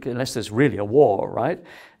 Fortunately, unless there's really a war, right?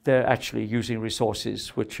 They're actually using resources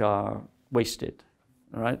which are wasted,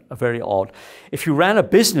 right? Very odd. If you ran a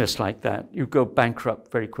business like that, you go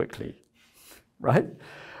bankrupt very quickly, right?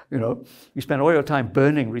 You know, you spend all your time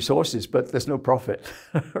burning resources, but there's no profit,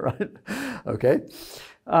 right? Okay.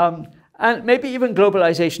 And maybe even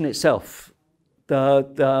globalization itself.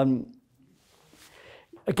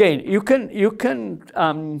 Again, you can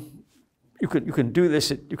do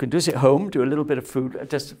this. You can do this at home. Do a little bit of food.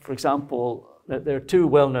 Just for example, there are two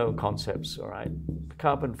well-known concepts. All right,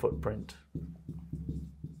 carbon footprint.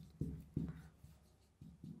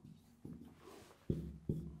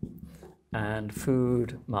 And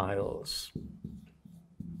food miles.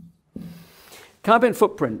 Carbon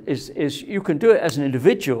footprint is you can do it as an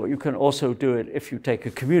individual. You can also do it if you take a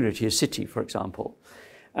community, a city, for example,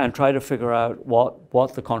 and try to figure out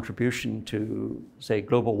what the contribution to, say,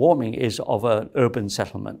 global warming is of an urban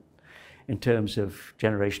settlement in terms of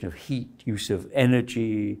generation of heat, use of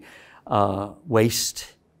energy,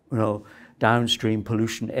 waste, you know, downstream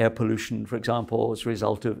pollution, air pollution, for example, as a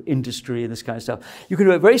result of industry and this kind of stuff. You can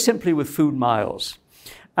do it very simply with food miles.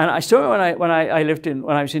 And I still, when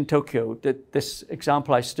I was in Tokyo, this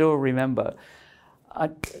example I still remember.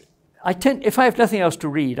 I tend, if I have nothing else to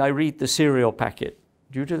read, I read the cereal packet.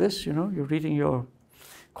 Do you do this? You know, you're reading your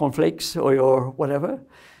cornflakes or your whatever.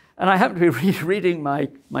 And I happened to be reading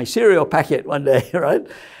my cereal packet one day, right?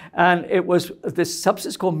 And it was this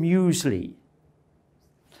substance called muesli.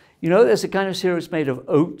 You know, there's a kind of cereal that's made of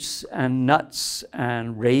oats and nuts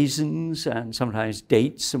and raisins and sometimes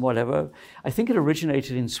dates and whatever. I think it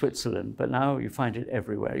originated in Switzerland, but now you find it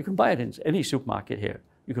everywhere. You can buy it in any supermarket here.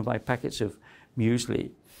 You can buy packets of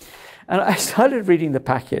muesli. And I started reading the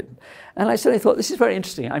packet, and I suddenly thought, this is very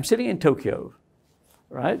interesting. I'm sitting in Tokyo,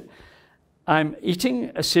 right? I'm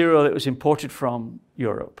eating a cereal that was imported from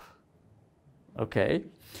Europe, okay?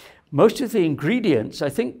 Most of the ingredients, I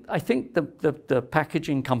think the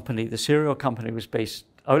packaging company, the cereal company was based,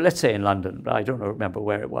 oh, let's say in London, but I don't remember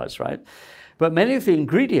where it was, right? But many of the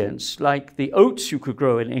ingredients, like the oats you could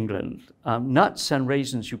grow in England, nuts and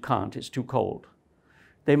raisins you can't, it's too cold.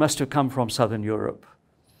 They must have come from Southern Europe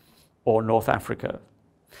or North Africa.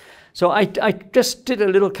 So I just did a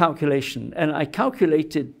little calculation, and I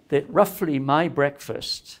calculated that roughly my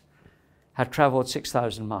breakfast had traveled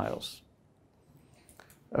 6,000 miles.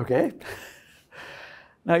 Okay?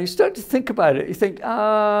 Now you start to think about it, you think,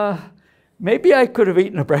 maybe I could have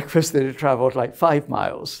eaten a breakfast that had traveled like 5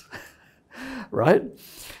 miles, right?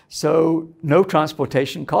 So no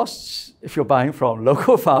transportation costs if you're buying from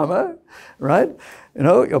local farmer, right? You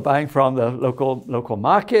know, you're buying from the local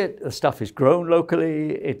market, the stuff is grown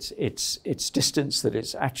locally, its distance that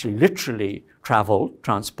it's actually literally traveled,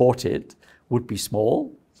 transported, would be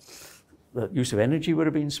small. The use of energy would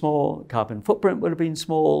have been small, carbon footprint would have been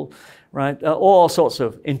small, right? All sorts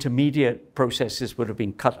of intermediate processes would have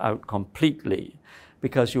been cut out completely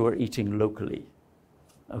because you were eating locally,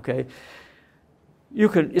 okay? You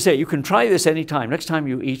can try this anytime. Next time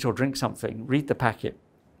you eat or drink something, read the packet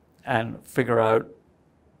and figure out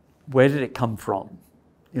where did it come from?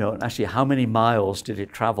 You know, and actually how many miles did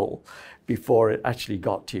it travel before it actually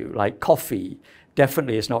got to you? Like coffee,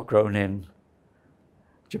 definitely is not grown in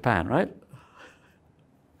Japan, right?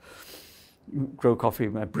 You grow coffee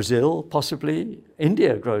in Brazil, possibly.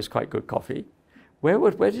 India grows quite good coffee.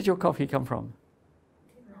 Where did your coffee come from?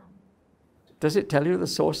 Does it tell you the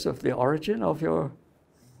source of the origin of your?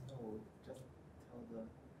 No, just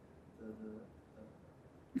tell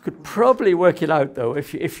You could probably work it out though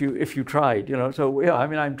if you tried, you know. So yeah, I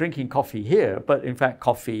mean, I'm drinking coffee here, but in fact,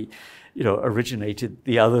 coffee, you know, originated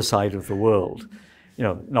the other side of the world. You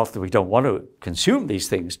know, not that we don't want to consume these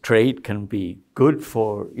things. Trade can be good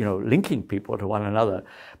for, you know, linking people to one another,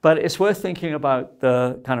 but it's worth thinking about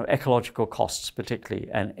the kind of ecological costs, particularly,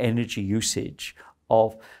 and energy usage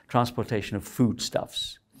of transportation of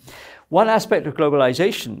foodstuffs. One aspect of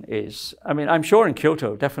globalization is, I mean, I'm sure in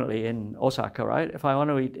Kyoto, definitely in Osaka, right? If I want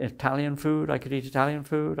to eat Italian food, I could eat Italian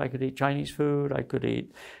food, I could eat Chinese food, I could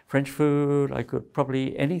eat French food, I could probably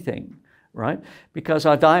eat anything, right? Because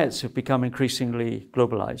our diets have become increasingly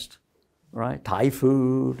globalized, right? Thai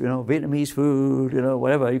food, you know, Vietnamese food, you know,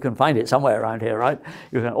 whatever, you can find it somewhere around here, right?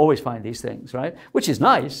 You can always find these things, right? Which is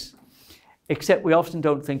nice, except we often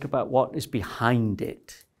don't think about what is behind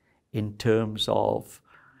it in terms of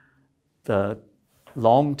the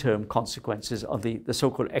long-term consequences of the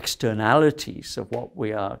so-called externalities of what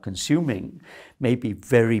we are consuming may be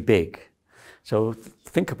very big. So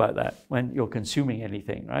think about that when you're consuming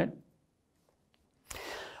anything, right?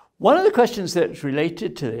 One of the questions that's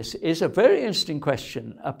related to this is a very interesting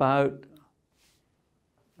question about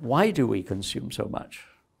why do we consume so much?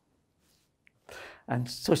 And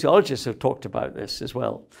sociologists have talked about this as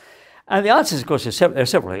well. And the answers, of course, there are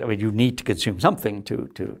several. I mean, you need to consume something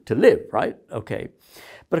to live, right? Okay.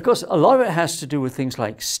 But of course, a lot of it has to do with things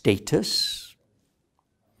like status,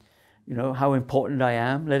 you know, how important I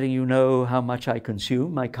am, letting you know how much I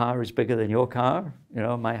consume. My car is bigger than your car. You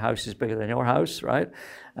know, my house is bigger than your house, right?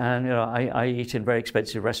 And, you know, I eat in very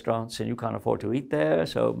expensive restaurants and you can't afford to eat there,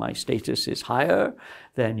 so my status is higher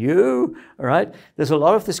than you, all right? There's a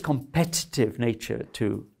lot of this competitive nature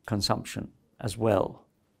to consumption as well,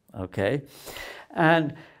 okay?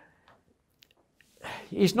 And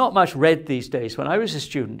he's not much read these days. When I was a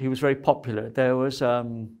student, he was very popular. There was, I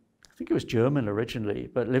think he was German originally,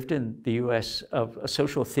 but lived in the US, of a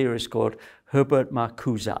social theorist called Herbert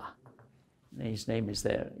Marcuse. His name is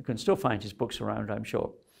there. You can still find his books around, I'm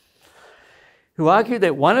sure. Who argued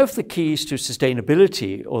that one of the keys to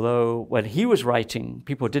sustainability, although when he was writing,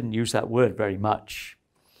 people didn't use that word very much,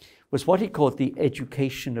 was what he called the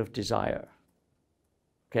education of desire.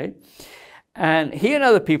 Okay? And he and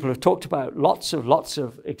other people have talked about lots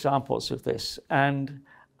of examples of this. And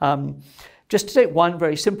just to take one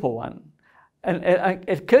very simple one, and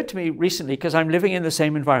it occurred to me recently because I'm living in the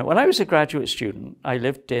same environment. When I was a graduate student, I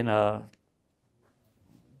lived in a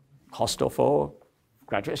hostel for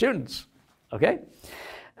graduate students, okay?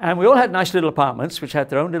 And we all had nice little apartments which had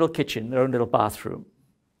their own little kitchen, their own little bathroom,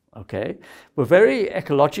 okay? Were very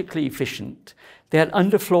ecologically efficient. They had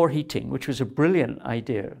underfloor heating, which was a brilliant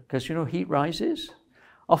idea because, you know, heat rises.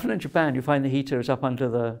 Often in Japan, you find the heater is up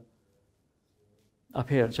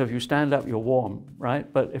here. So if you stand up, you're warm,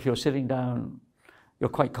 right? But if you're sitting down, you're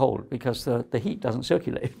quite cold because the heat doesn't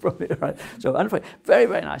circulate from it, right? So very,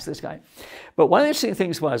 very nice, this guy. But one of the interesting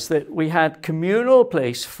things was that we had communal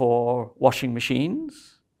place for washing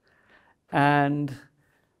machines and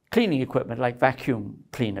cleaning equipment like vacuum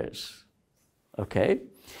cleaners, okay?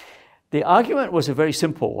 The argument was a very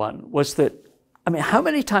simple one, was that, I mean, how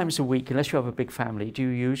many times a week, unless you have a big family, do you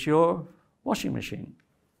use your washing machine?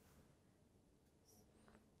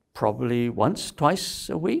 Probably once, twice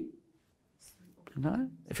a week. No?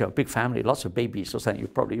 If you have a big family, lots of babies or something, you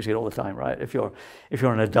probably use it all the time, right? If you're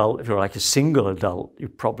an adult, if you're like a single adult, you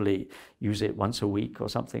probably use it once a week or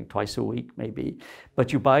something, twice a week maybe.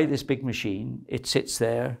 But you buy this big machine, it sits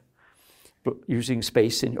there using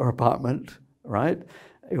space in your apartment, right?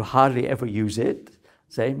 You hardly ever use it.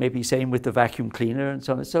 Maybe same with the vacuum cleaner and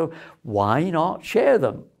so on. So why not share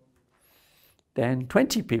them? Then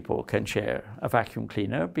 20 people can share a vacuum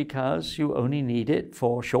cleaner because you only need it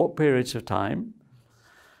for short periods of time.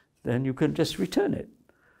 Then you can just return it.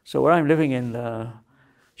 So where I'm living in the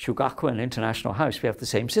Shugakuen International House, we have the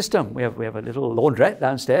same system. We have a little laundrette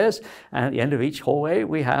downstairs, and at the end of each hallway,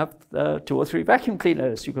 we have 2 or 3 vacuum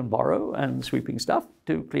cleaners you can borrow and sweeping stuff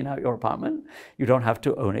to clean out your apartment. You don't have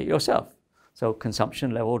to own it yourself. So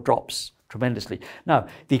consumption level drops tremendously. Now,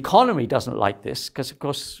 the economy doesn't like this because, of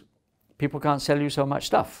course, people can't sell you so much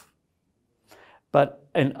stuff. But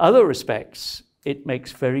in other respects, it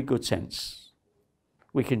makes very good sense.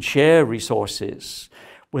 We can share resources.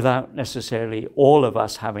 without necessarily all of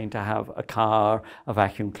us having to have a car, a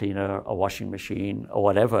vacuum cleaner, a washing machine, or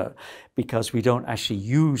whatever, because we don't actually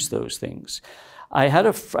use those things. I have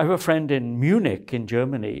a friend in Munich in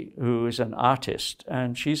Germany who is an artist,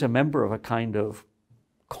 and she's a member of a kind of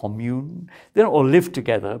commune. They don't all live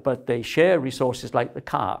together, but they share resources like the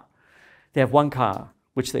car. They have one car,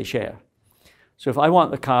 which they share. So if I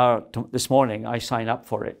want the car this morning, I sign up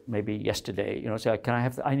for it, maybe yesterday, say,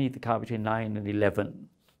 I need the car between 9 and 11,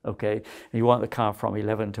 okay? And you want the car from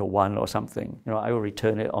 11 to 1 or something, I will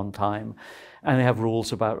return it on time. And they have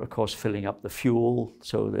rules about, of course, filling up the fuel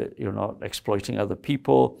so that you're not exploiting other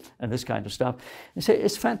people and this kind of stuff. And so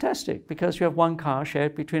it's fantastic because you have one car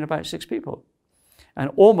shared between about 6 people. And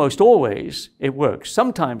almost always it works.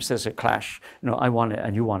 Sometimes there's a clash, I want it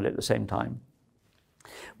and you want it at the same time.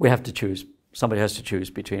 We have to choose. Somebody has to choose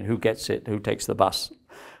between who gets it, who takes the bus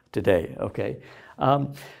today, okay?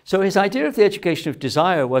 So his idea of the education of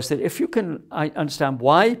desire was that if you can understand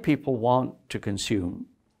why people want to consume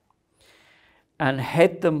and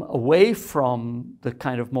head them away from the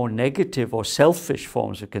kind of more negative or selfish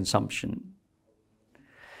forms of consumption,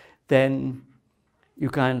 then you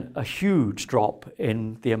can a huge drop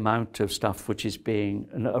in the amount of stuff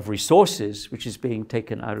of resources which is being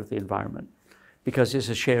taken out of the environment, because it's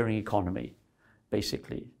a sharing economy,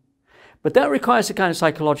 basically. But that requires a kind of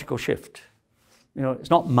psychological shift. It's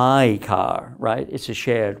not my car, right? It's a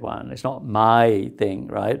shared one. It's not my thing,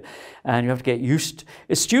 right? And you have to get used.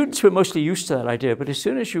 As students, we're mostly used to that idea, but as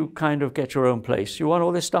soon as you kind of get your own place, you want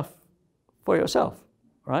all this stuff for yourself,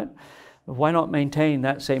 right? Why not maintain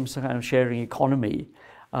that same kind of sharing economy,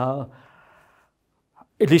 at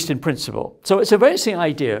least in principle? So it's a very interesting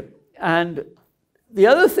idea. And the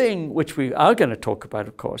other thing which we are going to talk about,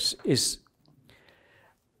 of course, is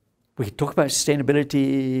we can talk about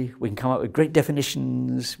sustainability, we can come up with great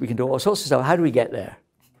definitions, we can do all sorts of stuff. How do we get there?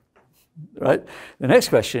 Right? The next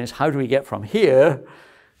question is, how do we get from here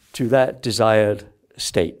to that desired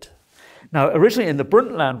state? Now, originally in the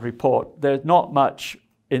Brundtland report, there's not much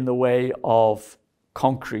in the way of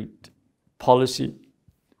concrete policy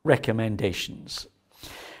recommendations.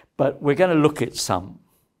 But we're going to look at some.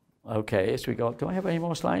 Okay, as we go. Do I have any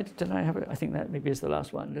more slides? Did I have it? I think that maybe is the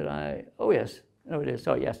last one. Did I? Oh, yes. No, it is.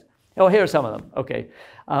 Oh, yes. Oh, here are some of them. Okay.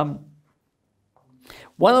 One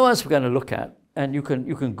of the ones we're going to look at, and you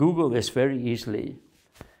can Google this very easily,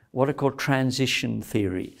 what are called transition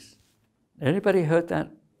theories. Anybody heard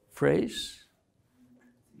that phrase?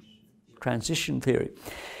 Transition theory.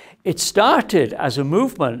 It started as a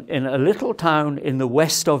movement in a little town in the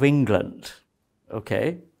west of England.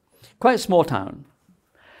 Okay, quite a small town.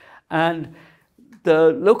 And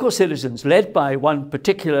the local citizens, led by one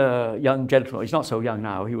particular young gentleman, he's not so young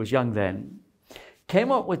now, he was young then,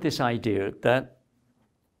 came up with this idea that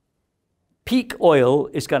peak oil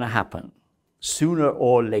is going to happen sooner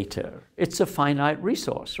or later. It's a finite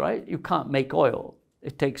resource, right? You can't make oil.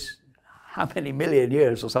 It takes how many million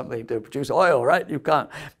years or something to produce oil, right? You can't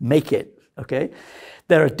make it, okay?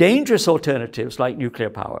 There are dangerous alternatives like nuclear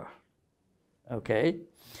power, okay?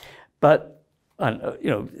 But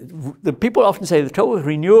the people often say the trouble with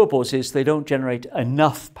renewables is they don't generate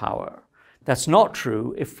enough power. That's not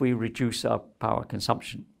true if we reduce our power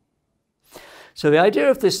consumption. So the idea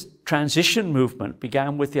of this transition movement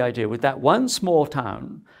began with the idea, with that one small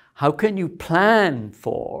town, how can you plan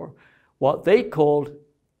for what they called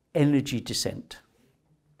energy descent?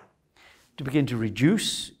 To begin to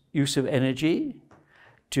reduce use of energy,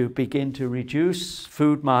 to begin to reduce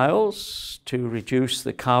food miles, to reduce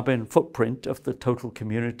the carbon footprint of the total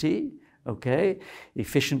community, okay?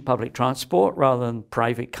 Efficient public transport rather than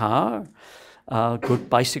private car, good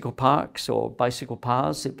bicycle parks or bicycle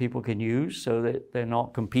paths that people can use so that they're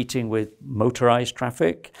not competing with motorized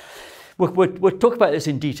traffic. We'll talk about this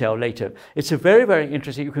in detail later. It's a very, very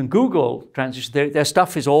interesting, you can Google transition, their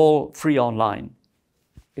stuff is all free online.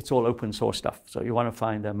 It's all open source stuff. So you want to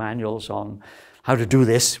find the manuals on how to do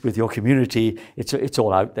this with your community, it's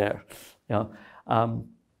all out there.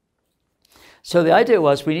 So the idea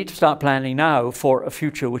was we need to start planning now for a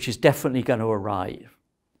future which is definitely going to arrive.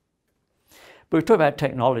 But we talked about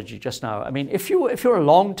technology just now. I mean, if you're a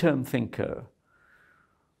long-term thinker,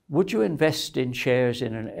 would you invest in shares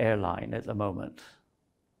in an airline at the moment?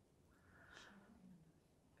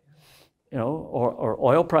 Or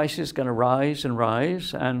oil prices going to rise and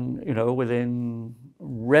rise, and within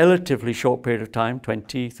relatively short period of time,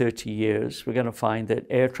 20, 30 years, we're going to find that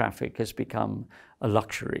air traffic has become a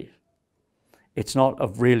luxury. It's not a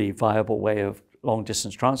really viable way of long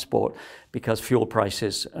distance transport because fuel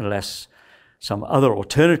prices, unless some other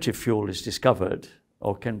alternative fuel is discovered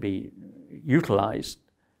or can be utilized,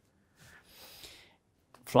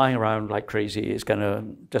 flying around like crazy is going to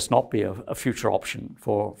just not be a future option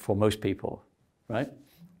for most people, right?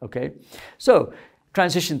 Okay, so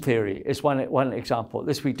transition theory is one example.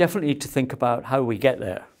 This, we definitely need to think about how we get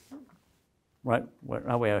there, right?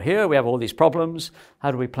 Now we are here, we have all these problems.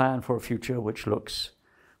 How do we plan for a future which looks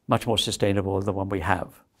much more sustainable than the one we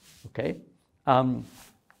have, okay?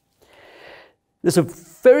 There's a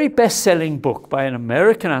very best-selling book by an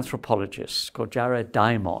American anthropologist called Jared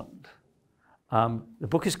Diamond. The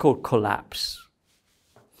book is called Collapse.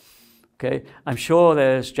 Okay, I'm sure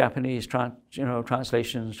there's Japanese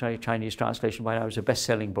translations, Chinese translation by now. It's a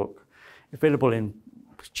best-selling book, available in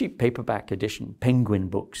cheap paperback edition, Penguin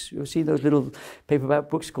books. You see those little paperback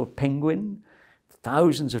books called Penguin?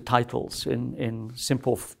 Thousands of titles in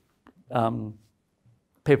simple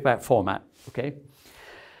paperback format, okay?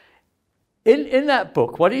 In that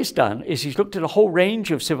book, what he's done is he's looked at a whole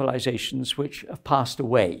range of civilizations which have passed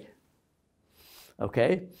away,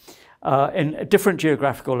 okay? In different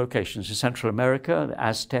geographical locations, in Central America, the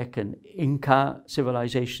Aztec and Inca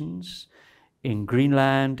civilizations, in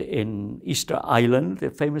Greenland, in Easter Island, the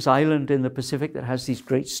famous island in the Pacific that has these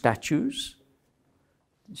great statues.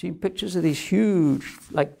 You've seen pictures of these huge,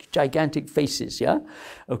 like gigantic faces, yeah?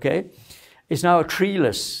 Okay, it's now a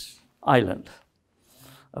treeless island,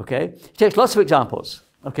 okay? He takes lots of examples,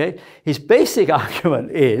 okay? His basic argument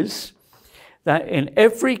is that in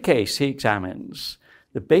every case he examines,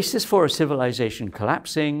 the basis for a civilization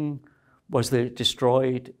collapsing was that it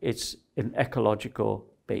destroyed an ecological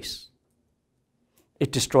base.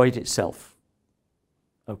 It destroyed itself,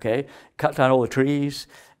 okay? Cut down all the trees,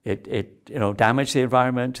 it damaged the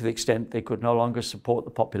environment to the extent they could no longer support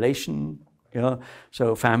the population,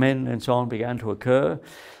 so famine and so on began to occur.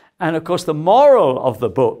 And of course the moral of the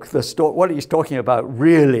book, what he's talking about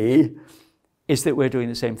really, is that we're doing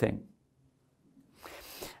the same thing.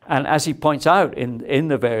 And as he points out in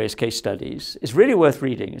the various case studies, it's really worth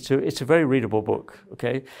reading. It's a very readable book,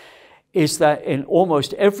 okay? Is that in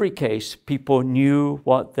almost every case, people knew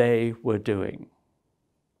what they were doing,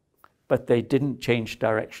 but they didn't change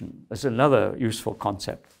direction. There's another useful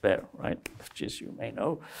concept there, right? Which, as you may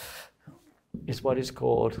know, is what is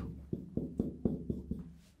called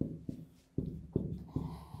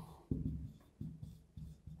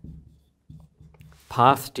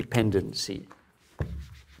path dependency.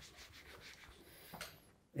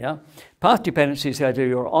 Yeah, path dependency is the idea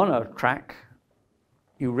you're on a track,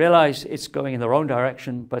 you realize it's going in the wrong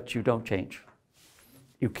direction, but you don't change.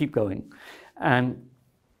 You keep going. And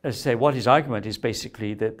as I say, what his argument is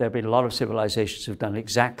basically that there have been a lot of civilizations who've done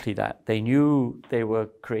exactly that. They knew they were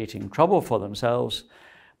creating trouble for themselves,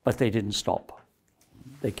 but they didn't stop.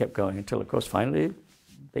 They kept going until, of course, finally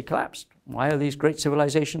they collapsed. Why are these great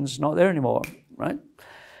civilizations not there anymore, right?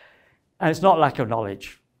 And it's not lack of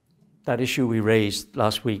knowledge. That issue we raised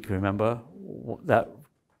last week, remember? That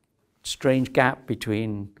strange gap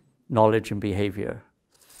between knowledge and behavior.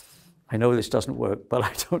 I know this doesn't work, but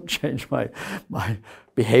I don't change my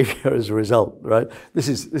behavior as a result, right? This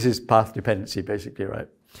is path dependency, basically, right?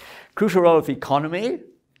 Crucial role of the economy,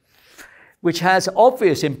 which has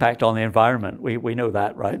obvious impact on the environment. We know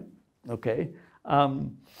that, right? Okay.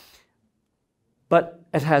 But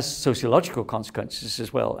it has sociological consequences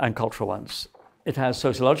as well, and cultural ones. It has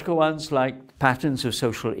sociological ones like patterns of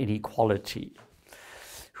social inequality.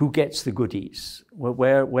 Who gets the goodies?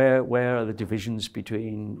 Where are the divisions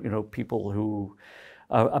between people who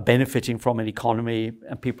are benefiting from an economy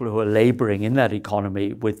and people who are laboring in that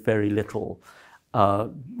economy with very little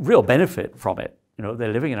real benefit from it?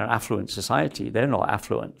 They're living in an affluent society. They're not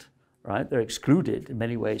affluent, right? They're excluded in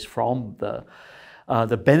many ways from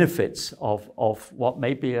the benefits of what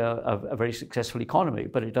may be a very successful economy,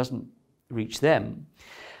 but it doesn't reach them.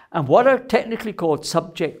 And what are technically called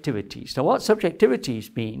subjectivities. Now, what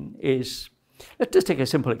subjectivities mean is, let's just take a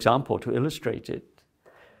simple example to illustrate it,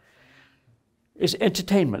 is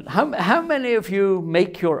entertainment. How many of you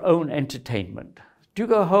make your own entertainment? Do you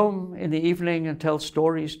go home in the evening and tell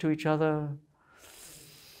stories to each other?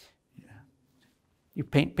 You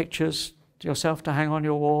paint pictures to yourself to hang on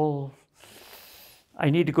your wall? I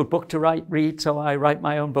need a good book to read, so I write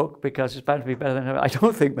my own book because it's bound to be better than ever. I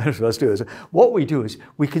don't think most of us do this. What we do is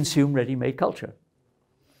we consume ready-made culture,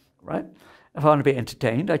 right? If I want to be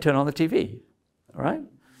entertained, I turn on the TV, all right?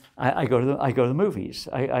 I go to the movies.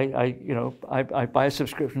 I buy a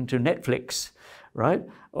subscription to Netflix, right?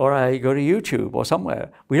 Or I go to YouTube or somewhere.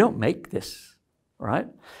 We don't make this, right?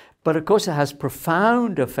 But of course, it has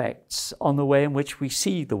profound effects on the way in which we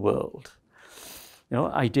see the world.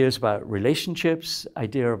 Ideas about relationships,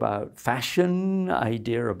 idea about fashion,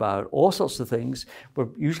 idea about all sorts of things we're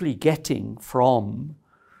usually getting from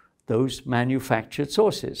those manufactured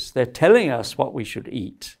sources. They're telling us what we should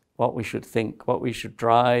eat, what we should think, what we should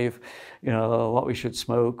drive, what we should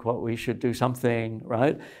smoke, what we should do something,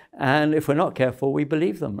 right? And if we're not careful, we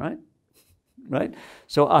believe them, right? Right?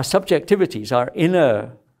 So our subjectivities, our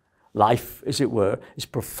inner life, as it were, is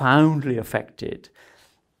profoundly affected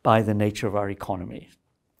by the nature of our economy,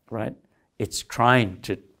 right? It's trying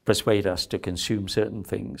to persuade us to consume certain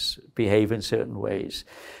things, behave in certain ways,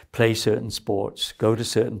 play certain sports, go to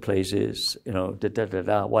certain places,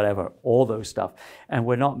 whatever, all those stuff. And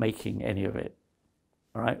we're not making any of it,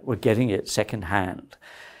 all right? We're getting it secondhand.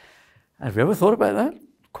 Have you ever thought about that?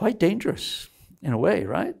 Quite dangerous in a way,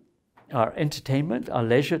 right? Our entertainment, our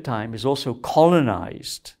leisure time is also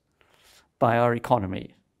colonized by our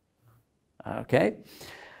economy, okay?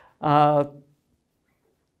 The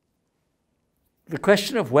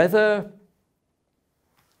question of whether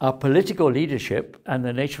our political leadership and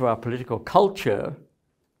the nature of our political culture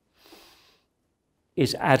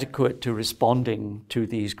is adequate to responding to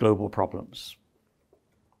these global problems.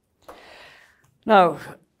 Now,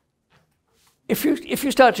 if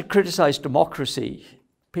you start to criticize democracy,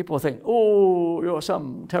 people think, oh, you're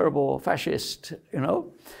some terrible fascist,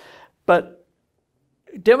 But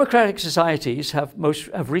democratic societies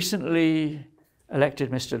have recently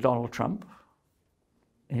elected Mr. Donald Trump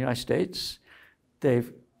in the United States.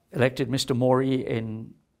 They've elected Mr. Modi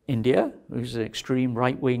in India, who's an extreme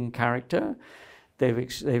right-wing character.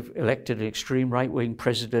 They've elected an extreme right-wing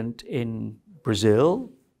president in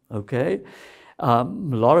Brazil, okay? A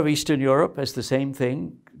lot of Eastern Europe has the same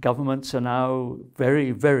thing. Governments are now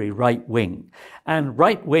very, very right-wing. And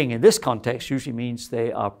right-wing in this context usually means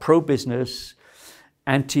they are pro-business,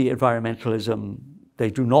 anti-environmentalism. They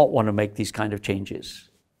do not want to make these kind of changes.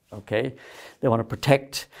 Okay, they want to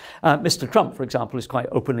protect. Mr. Trump, for example, has quite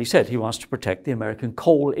openly said he wants to protect the American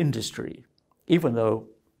coal industry, even though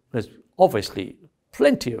there's obviously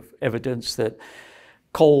plenty of evidence that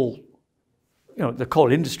coal, the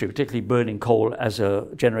coal industry, particularly burning coal as a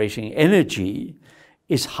generating energy,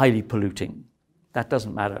 is highly polluting. That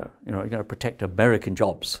doesn't matter. You're going to protect American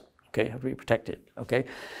jobs. Okay, have to be protected. Okay.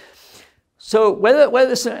 So whether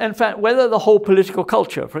the whole political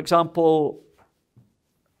culture, for example.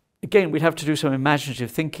 Again, we'd have to do some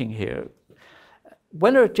imaginative thinking here.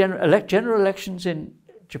 When are general elections in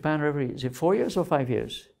Japan every year? Is it 4 years or 5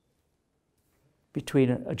 years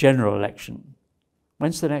between a general election?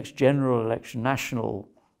 When's the next general election, national?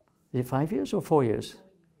 Is it 5 years or 4 years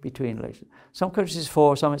between elections? Some countries it's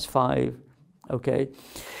 4, some it's 5. Okay,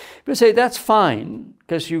 people say that's fine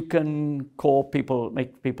because you can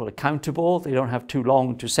make people accountable. They don't have too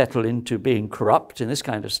long to settle into being corrupt and this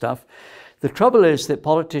kind of stuff. The trouble is that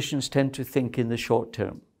politicians tend to think in the short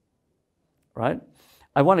term, right?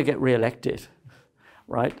 I want to get re-elected,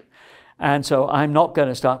 right? And so I'm not going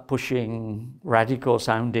to start pushing radical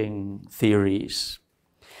sounding theories.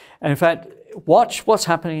 And in fact, watch what's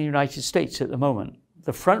happening in the United States at the moment.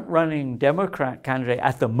 The front-running Democrat candidate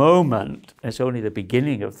at the moment, it's only the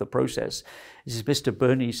beginning of the process, is Mr.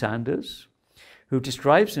 Bernie Sanders, who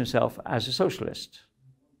describes himself as a socialist.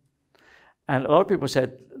 And a lot of people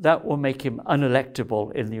said that will make him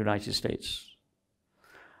unelectable in the United States.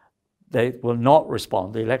 They will not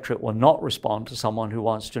respond, the electorate will not respond to someone who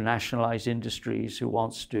wants to nationalize industries,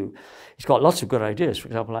 he's got lots of good ideas, for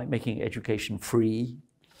example, like making education free,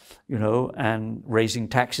 and raising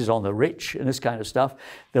taxes on the rich and this kind of stuff.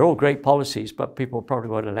 They're all great policies, but people probably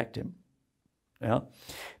won't elect him,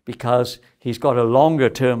 because he's got a longer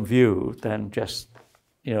term view than just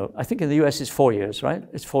I think in the US it's 4 years, right?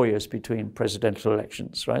 It's 4 years between presidential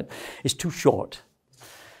elections, right? It's too short.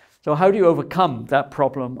 So how do you overcome that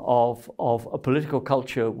problem of a political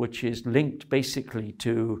culture which is linked basically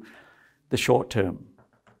to the short term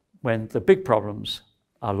when the big problems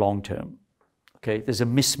are long term? Okay, there's a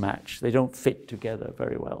mismatch. They don't fit together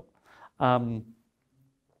very well. The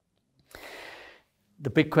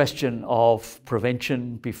big question of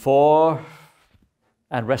prevention before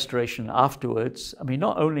and restoration afterwards, I mean,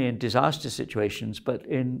 not only in disaster situations, but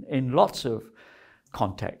in lots of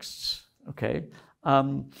contexts, okay?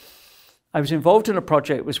 I was involved in a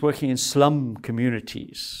project that was working in slum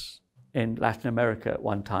communities in Latin America at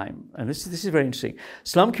one time. And this is very interesting.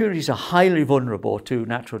 Slum communities are highly vulnerable to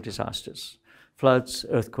natural disasters. Floods,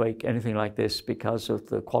 earthquake, anything like this, because of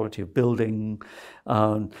the quality of building,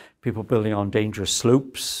 people building on dangerous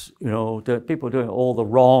slopes, people doing all the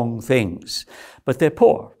wrong things, but they're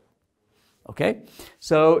poor, okay?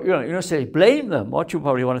 So, you don't say blame them. What you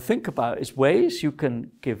probably want to think about is ways you can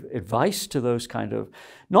give advice to those kind of,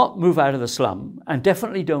 not move out of the slum, and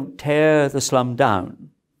definitely don't tear the slum down,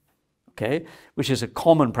 okay, which is a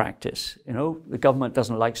common practice. You know, the government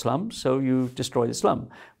doesn't like slums, so you destroy the slum.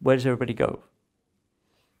 Where does everybody go?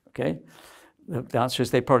 Okay, the answer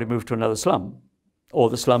is they probably move to another slum, or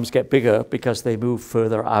the slums get bigger because they move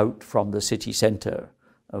further out from the city center.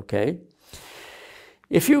 Okay,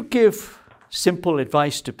 if you give simple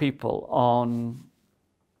advice to people on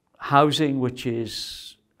housing which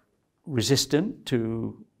is resistant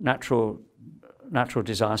to natural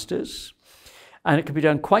disasters, and it can be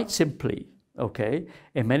done quite simply, okay,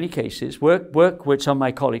 in many cases. Work which some of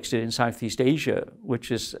my colleagues did in Southeast Asia, which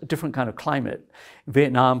is a different kind of climate.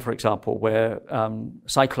 Vietnam, for example, where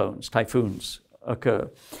cyclones, typhoons occur,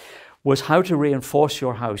 was how to reinforce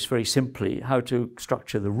your house very simply, how to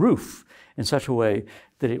structure the roof in such a way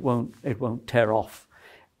that it won't tear off.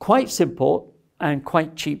 Quite simple and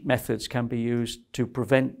quite cheap methods can be used to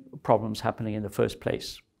prevent problems happening in the first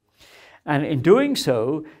place. And in doing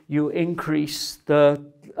so, you increase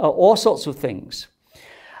all sorts of things.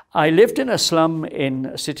 I lived in a slum in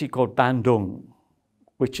a city called Bandung,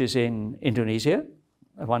 which is in Indonesia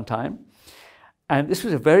at one time. And this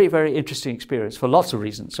was a very, very interesting experience for lots of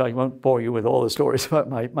reasons. So I won't bore you with all the stories about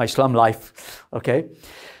my slum life, okay?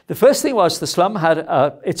 The first thing was the slum had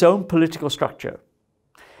its own political structure.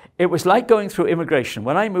 It was like going through immigration.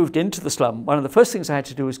 When I moved into the slum, one of the first things I had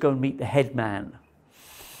to do was go and meet the head man.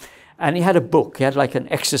 And he had a book. He had like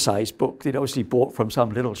an exercise book that he obviously bought from some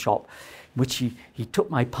little shop, which he took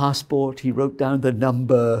my passport, he wrote down the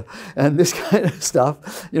number and this kind of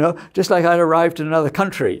stuff, you know, just like I'd arrived in another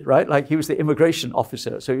country, right? Like he was the immigration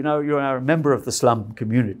officer. So, you know, you're now a member of the slum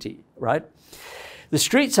community, right? The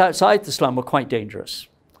streets outside the slum were quite dangerous.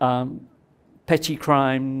 Petty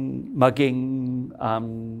crime, mugging,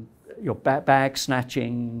 your bag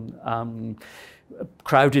snatching,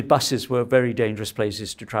 crowded buses were very dangerous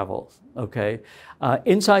places to travel, okay?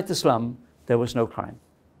 Inside the slum, there was no crime.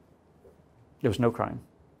 There was no crime,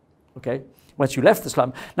 okay? Once you left the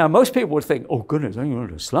slum, now most people would think, oh goodness, I'm going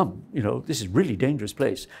to a slum. You know, this is a really dangerous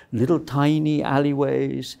place. Little tiny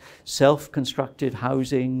alleyways, self-constructed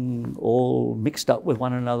housing, all mixed up with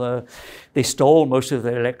one another. They stole most of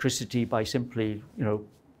their electricity by simply, you know,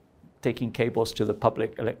 taking cables to the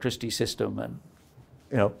public electricity system and,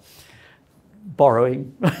 you know,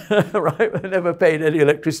 borrowing, right? Never paid any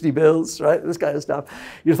electricity bills, right? This kind of stuff.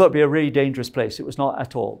 You thought it'd be a really dangerous place. It was not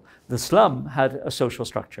at all. The slum had a social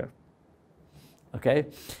structure, okay?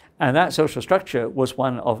 And that social structure was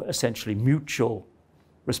one of essentially mutual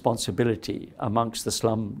responsibility amongst the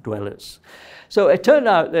slum dwellers. So it turned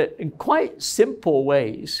out that in quite simple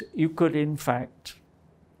ways, you could in fact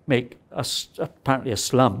make apparently a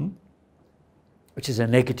slum, which is a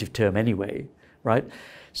negative term anyway, right?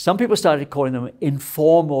 Some people started calling them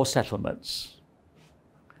informal settlements.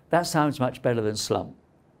 That sounds much better than slum.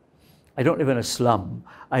 I don't live in a slum.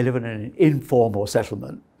 I live in an informal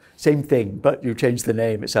settlement. Same thing, but you change the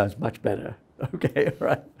name, it sounds much better. Okay,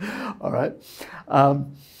 all right.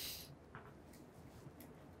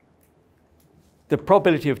 The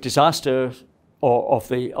probability of disaster or of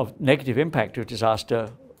negative impact of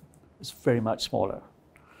disaster is very much smaller.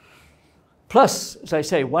 Plus, as I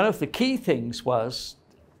say, one of the key things was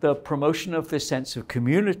the promotion of this sense of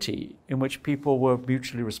community in which people were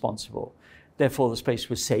mutually responsible. Therefore, the space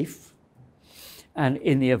was safe. And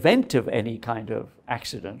in the event of any kind of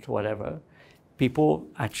accident or whatever, people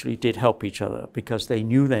actually did help each other because they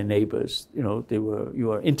knew their neighbors. You know, you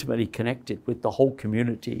were intimately connected with the whole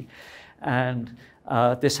community. And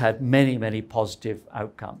this had many, many positive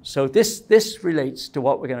outcomes. So this relates to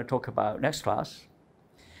what we're going to talk about next class,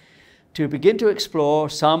 to begin to explore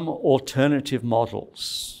some alternative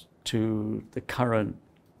models to the current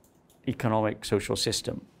economic social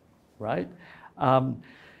system, right? There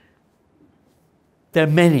are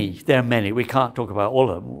many. We can't talk about all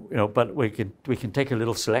of them, you know, but we can take a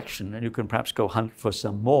little selection and you can perhaps go hunt for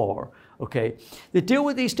some more, okay? They deal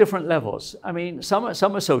with these different levels. I mean, some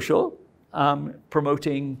are social,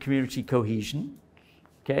 promoting community cohesion,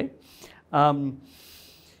 okay?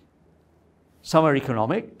 Some are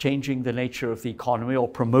economic, changing the nature of the economy or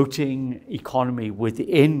promoting economy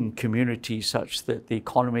within communities such that the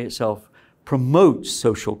economy itself promotes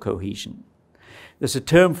social cohesion. There's a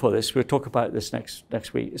term for this, we'll talk about this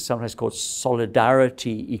next week, it's sometimes called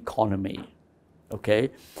solidarity economy,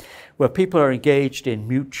 okay? Where people are engaged in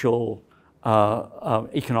mutual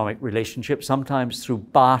economic relationships, sometimes through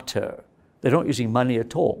barter. They're not using money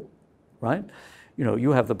at all, right? You know,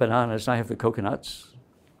 you have the bananas and I have the coconuts.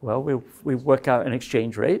 Well, we work out an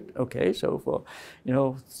exchange rate, okay, so for, you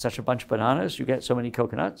know, such a bunch of bananas, you get so many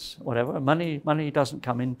coconuts, whatever. Money doesn't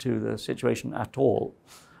come into the situation at all.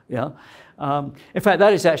 Yeah. In fact,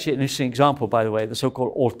 that is actually an interesting example, by the way, the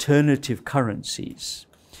so-called alternative currencies,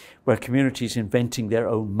 where communities inventing their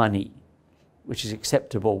own money, which is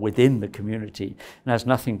acceptable within the community and has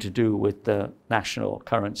nothing to do with the national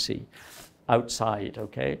currency outside,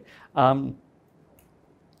 okay? Of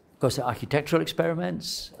course, there are architectural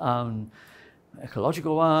experiments,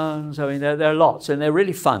 ecological ones, I mean, there are lots, and they're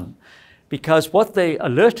really fun, because what they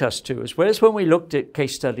alert us to is, whereas when we looked at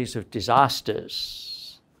case studies of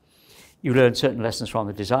disasters, you learn certain lessons from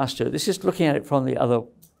the disaster, this is looking at it from the other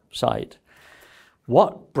side.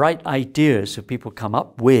 What bright ideas have people come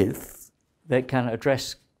up with that can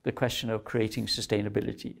address the question of creating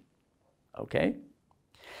sustainability? Okay?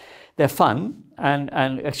 They're fun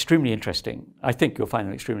and extremely interesting. I think you'll find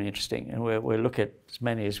them extremely interesting, and we'll look at as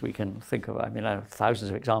many as we can think of. I mean, I have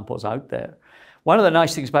thousands of examples out there. One of the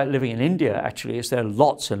nice things about living in India, actually, is there are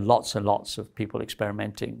lots and lots and lots of people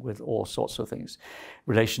experimenting with all sorts of things,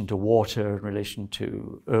 in relation to water, in relation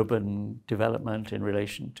to urban development, in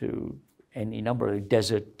relation to any number of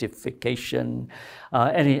desertification,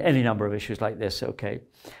 any number of issues like this, okay?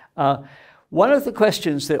 One of the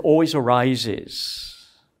questions that always arises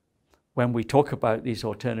when we talk about these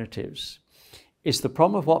alternatives is the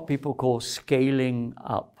problem of what people call scaling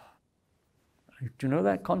up. Do you know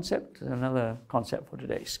that concept? Another concept for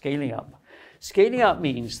today, scaling up. Scaling up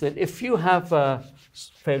means that if you have a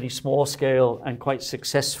fairly small scale and quite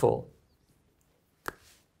successful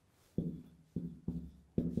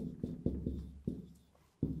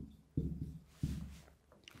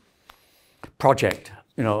project,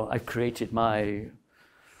 you know, I've created my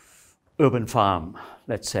urban farm,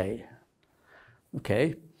 let's say,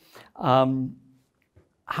 okay?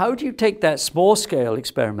 How do you take that small scale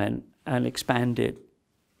experiment and expand it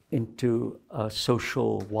into a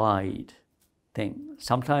social-wide thing?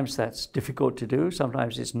 Sometimes that's difficult to do,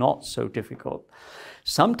 sometimes it's not so difficult.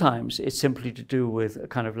 Sometimes it's simply to do with a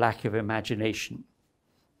kind of lack of imagination,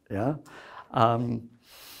 yeah?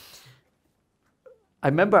 I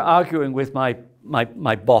remember arguing with my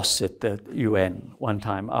boss at the UN one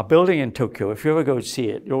time. Our building in Tokyo, if you ever go to see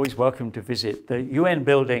it, you're always welcome to visit. The UN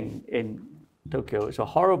building in Tokyo is a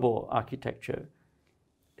horrible architecture.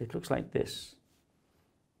 It looks like this,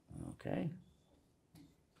 okay?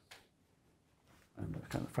 And the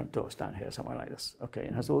kind of front door's down here, somewhere like this. Okay,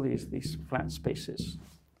 it has all these flat spaces,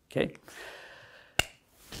 okay?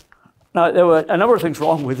 Now, there were a number of things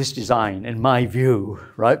wrong with this design, in my view,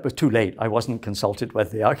 right? But too late. I wasn't consulted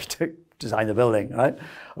with the architect designed the building, right?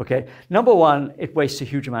 Okay. Number one, it wastes a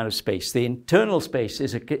huge amount of space. The internal space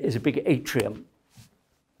is a big atrium,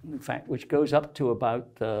 in fact, which goes up to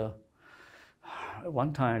about the,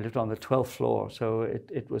 one time I lived on the 12th floor, so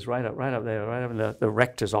it was right up there, right up in the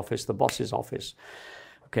rector's office, the boss's office,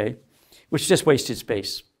 okay, which just wasted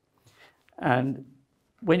space. And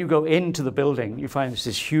when you go into the building, you find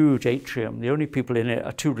this huge atrium. The only people in it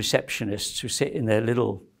are two receptionists who sit in their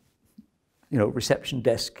little, you know, reception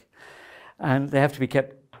desk, and they have to be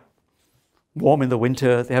kept warm in the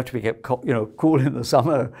winter. They have to be kept, you know, cool in the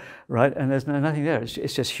summer, right? And there's nothing there. It's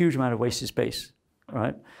just a huge amount of wasted space,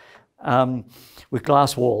 right? With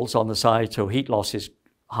glass walls on the side, so heat loss is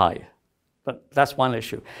high. But that's one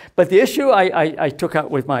issue. But the issue I took out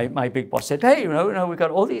with my big boss said, hey, you know, we got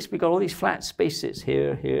all these flat spaces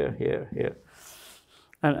here, here, here, here.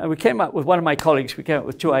 And we came up with, one of my colleagues, we came up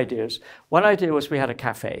with two ideas. One idea was we had a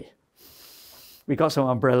cafe. We got some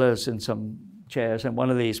umbrellas and some chairs, and one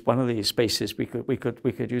of these spaces we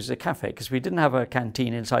could use as a cafe, because we didn't have a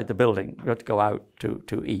canteen inside the building. We had to go out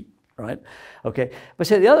to eat, right? Okay. But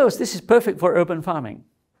so the other was, this is perfect for urban farming.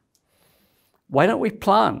 Why don't we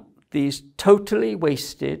plant these totally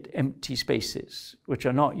wasted empty spaces, which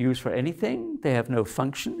are not used for anything? They have no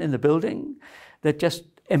function in the building. They're just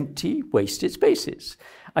empty, wasted spaces.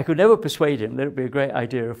 I could never persuade him that it would be a great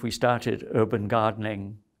idea if we started urban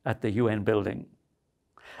gardening at the UN building.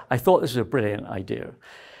 I thought this was a brilliant idea,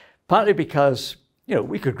 partly because, you know,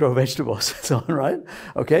 we could grow vegetables and so on, right?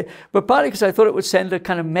 Okay, but partly because I thought it would send a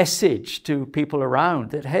kind of message to people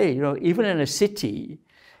around that, hey, you know, even in a city,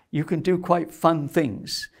 you can do quite fun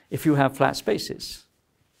things if you have flat spaces,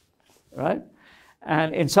 right?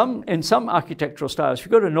 And in some architectural styles, if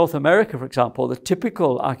you go to North America, for example, the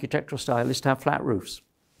typical architectural style is to have flat roofs.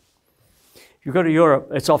 If you go to Europe,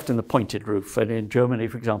 it's often the pointed roof. And in Germany,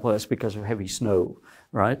 for example, that's because of heavy snow,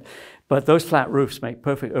 right? But those flat roofs make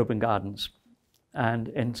perfect urban gardens. And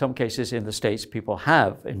in some cases in the States, people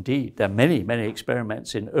have, indeed, there are many, many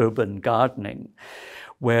experiments in urban gardening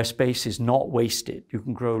where space is not wasted. You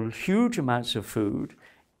can grow huge amounts of food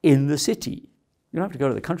in the city. You don't have to go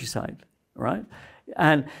to the countryside, right?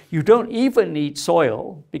 And you don't even need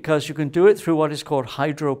soil because you can do it through what is called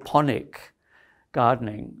hydroponic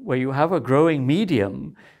gardening, where you have a growing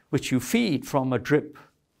medium which you feed from a drip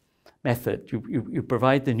method. You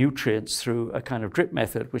provide the nutrients through a kind of drip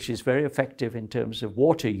method, which is very effective in terms of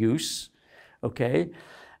water use, okay?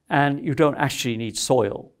 And you don't actually need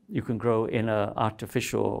soil. You can grow in an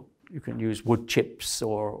artificial, you can use wood chips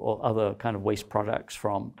or other kind of waste products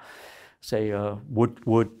from, say, a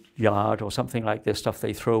wood yard or something like this, stuff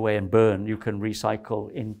they throw away and burn, you can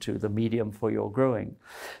recycle into the medium for your growing.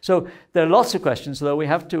 So there are lots of questions, though we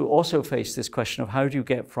have to also face this question of how do you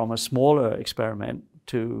get from a smaller experiment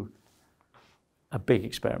to a big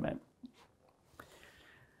experiment?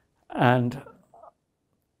 And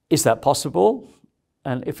is that possible?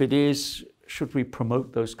 And if it is, should we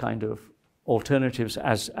promote those kind of alternatives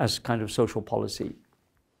as kind of social policy?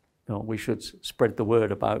 You know, we should spread the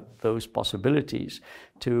word about those possibilities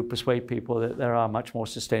to persuade people that there are much more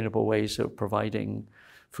sustainable ways of providing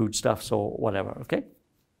foodstuffs or whatever, okay?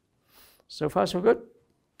 So far, so good?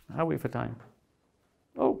 How are we for time?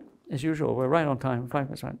 Oh, as usual, we're right on time, 5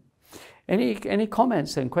 minutes right. Any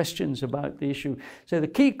comments and questions about the issue? So the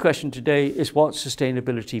key question today is what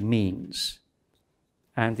sustainability means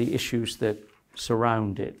and the issues that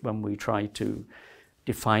surround it when we try to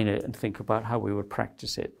define it and think about how we would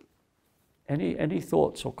practice it. Any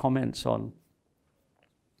thoughts or comments on?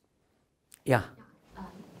 Yeah.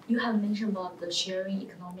 You have mentioned about the sharing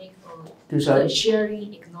economic or the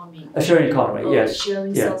sharing economic. A sharing economy, yes.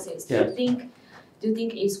 Sharing yeah. sources. Yeah. Do you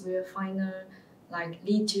think it will final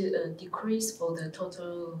lead to a decrease for the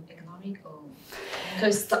total economic, or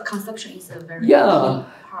because the consumption is a very key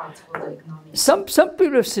part for the economy? Some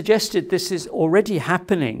people have suggested this is already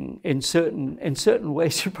happening in certain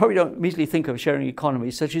ways. You probably don't immediately think of sharing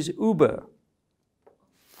economies, such as Uber.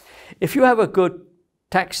 If you have a good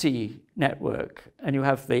taxi network and you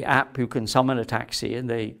have the app, you can summon a taxi and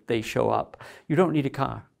they show up, you don't need a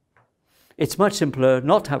car. It's much simpler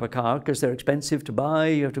not to have a car because they're expensive to buy,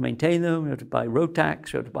 you have to maintain them, you have to buy road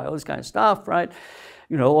tax, you have to buy all this kind of stuff, right?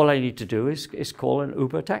 You know, all I need to do is call an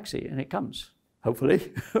Uber taxi and it comes,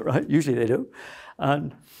 hopefully, right? Usually they do.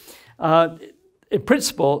 And in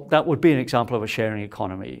principle, that would be an example of a sharing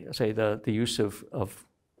economy. Say the use of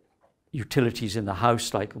utilities in the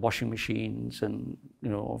house like washing machines and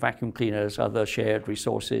vacuum cleaners, other shared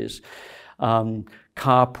resources,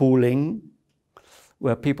 carpooling,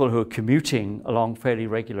 where people who are commuting along fairly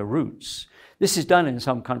regular routes. This is done in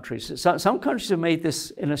some countries. Some countries have made this,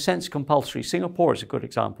 in a sense, compulsory. Singapore is a good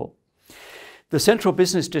example. The central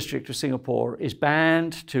business district of Singapore is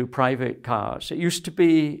banned to private cars. It used to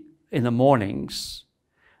be in the mornings.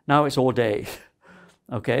 Now it's all day,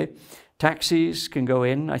 okay? Taxis can go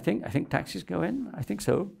in, I think taxis go in, I think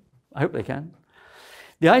so. I hope they can.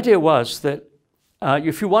 The idea was that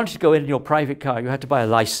if you wanted to go in your private car, you had to buy a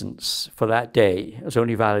license for that day. It was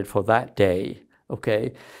only valid for that day,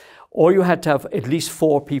 okay? Or you had to have at least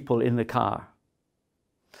 4 people in the car.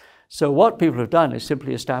 So what people have done is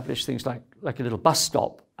simply establish things like a little bus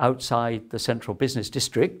stop outside the central business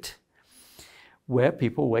district where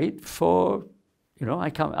people wait for,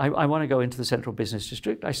 I want to go into the central business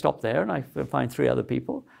district. I stop there and I find 3 other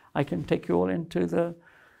people. I can take you all into the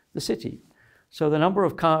city. So the number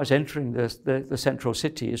of cars entering the central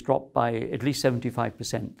city is dropped by at least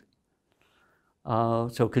 75%.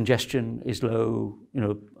 So congestion is low,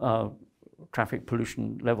 traffic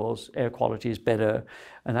pollution levels, air quality is better,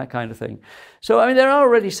 and that kind of thing. So, I mean, there are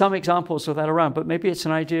already some examples of that around, but maybe it's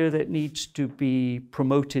an idea that needs to be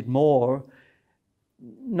promoted more,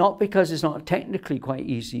 not because it's not technically quite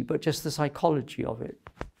easy, but just the psychology of it.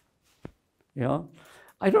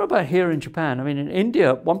 I don't know about here in Japan. I mean, in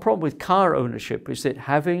India, one problem with car ownership is that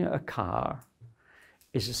having a car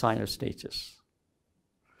is a sign of status.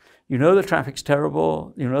 The traffic's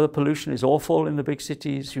terrible, the pollution is awful in the big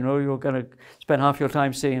cities, you're going to spend half your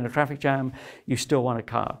time sitting in a traffic jam, you still want a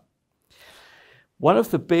car. One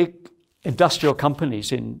of the big industrial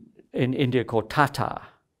companies in India called Tata,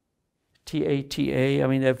 T-A-T-A, I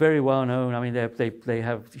mean, they're very well known. I mean, they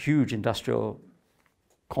have huge industrial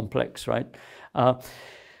complex, right?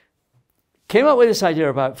 Came up with this idea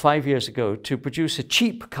about 5 years ago to produce a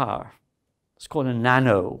cheap car. It's called a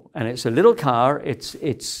Nano, and it's a little car.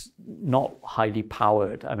 It's not highly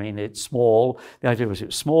powered. I mean, it's small. The idea was it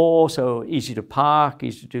was small, so easy to park,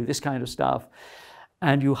 easy to do this kind of stuff,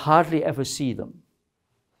 and you hardly ever see them.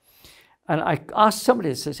 And I asked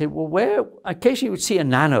somebody to say, well, where? Occasionally you would see a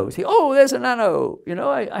Nano. Think, oh, there's a Nano.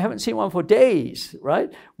 I haven't seen one for days,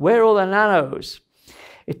 right? Where are all the Nanos?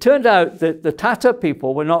 It turned out that the Tata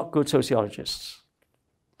people were not good sociologists.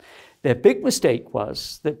 Their big mistake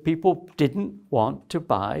was that people didn't want to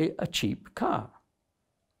buy a cheap car.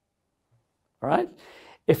 Right?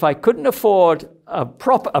 If I couldn't afford a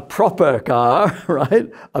proper car,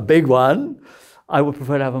 right, a big one, I would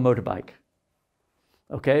prefer to have a motorbike.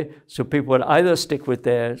 Okay, so people would either stick with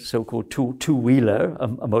their so-called two-wheeler,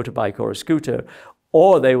 a motorbike or a scooter,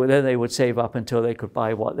 or they would save up until they could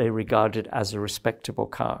buy what they regarded as a respectable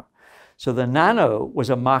car. So the Nano was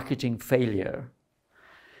a marketing failure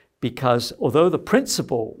because although the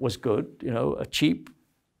principle was good, you know, a cheap,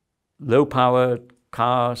 low-power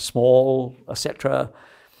car, small, etc.,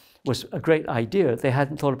 was a great idea. They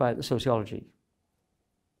hadn't thought about the sociology,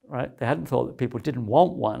 right? They hadn't thought that people didn't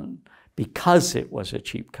want one because it was a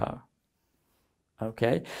cheap car.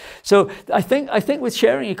 Okay, so I think with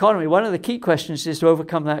sharing economy, one of the key questions is to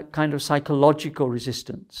overcome that kind of psychological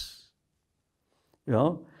resistance. You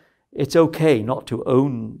know, it's okay not to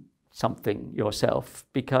own something yourself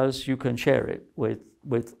because you can share it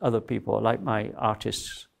with other people, like my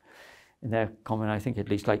artists. In their common, I think at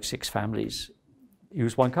least like 6 families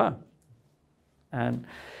use one car. And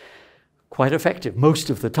quite effective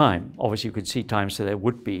most of the time. Obviously, you could see times that there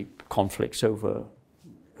would be conflicts over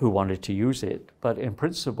who wanted to use it. But in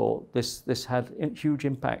principle, this had a huge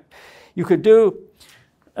impact. You could do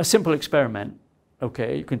a simple experiment,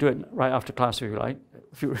 okay? You can do it right after class if you like.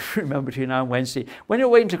 If you remember between now and Wednesday. When you're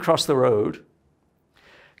waiting to cross the road,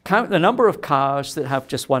 count the number of cars that have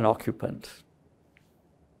just one occupant.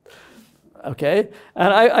 Okay,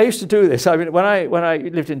 and I used to do this. I mean, when I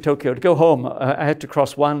lived in Tokyo, to go home, I had to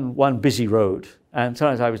cross one busy road, and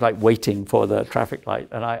sometimes I was like waiting for the traffic light,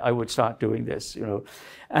 and I would start doing this, you know,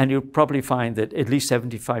 and you'll probably find that at least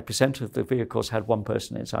 75% of the vehicles had one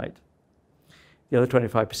person inside. The other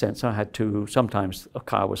 25% some had 2. Sometimes a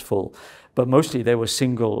car was full, but mostly they were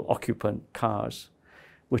single occupant cars,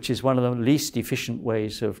 which is one of the least efficient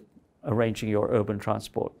ways of arranging your urban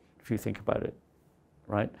transport, if you think about it,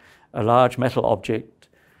 right? A large metal object,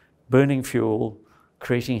 burning fuel,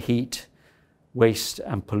 creating heat, waste,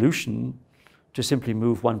 and pollution to simply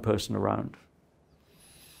move one person around.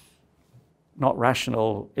 Not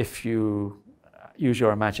rational if you use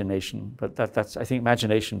your imagination, but that's I think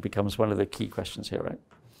imagination becomes one of the key questions here, right?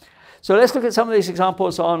 So let's look at some of these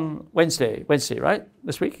examples on Wednesday, right?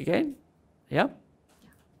 This week again? Yeah?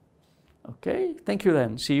 Okay, thank you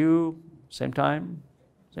then. See you same time,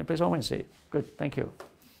 same place on Wednesday. Good, thank you.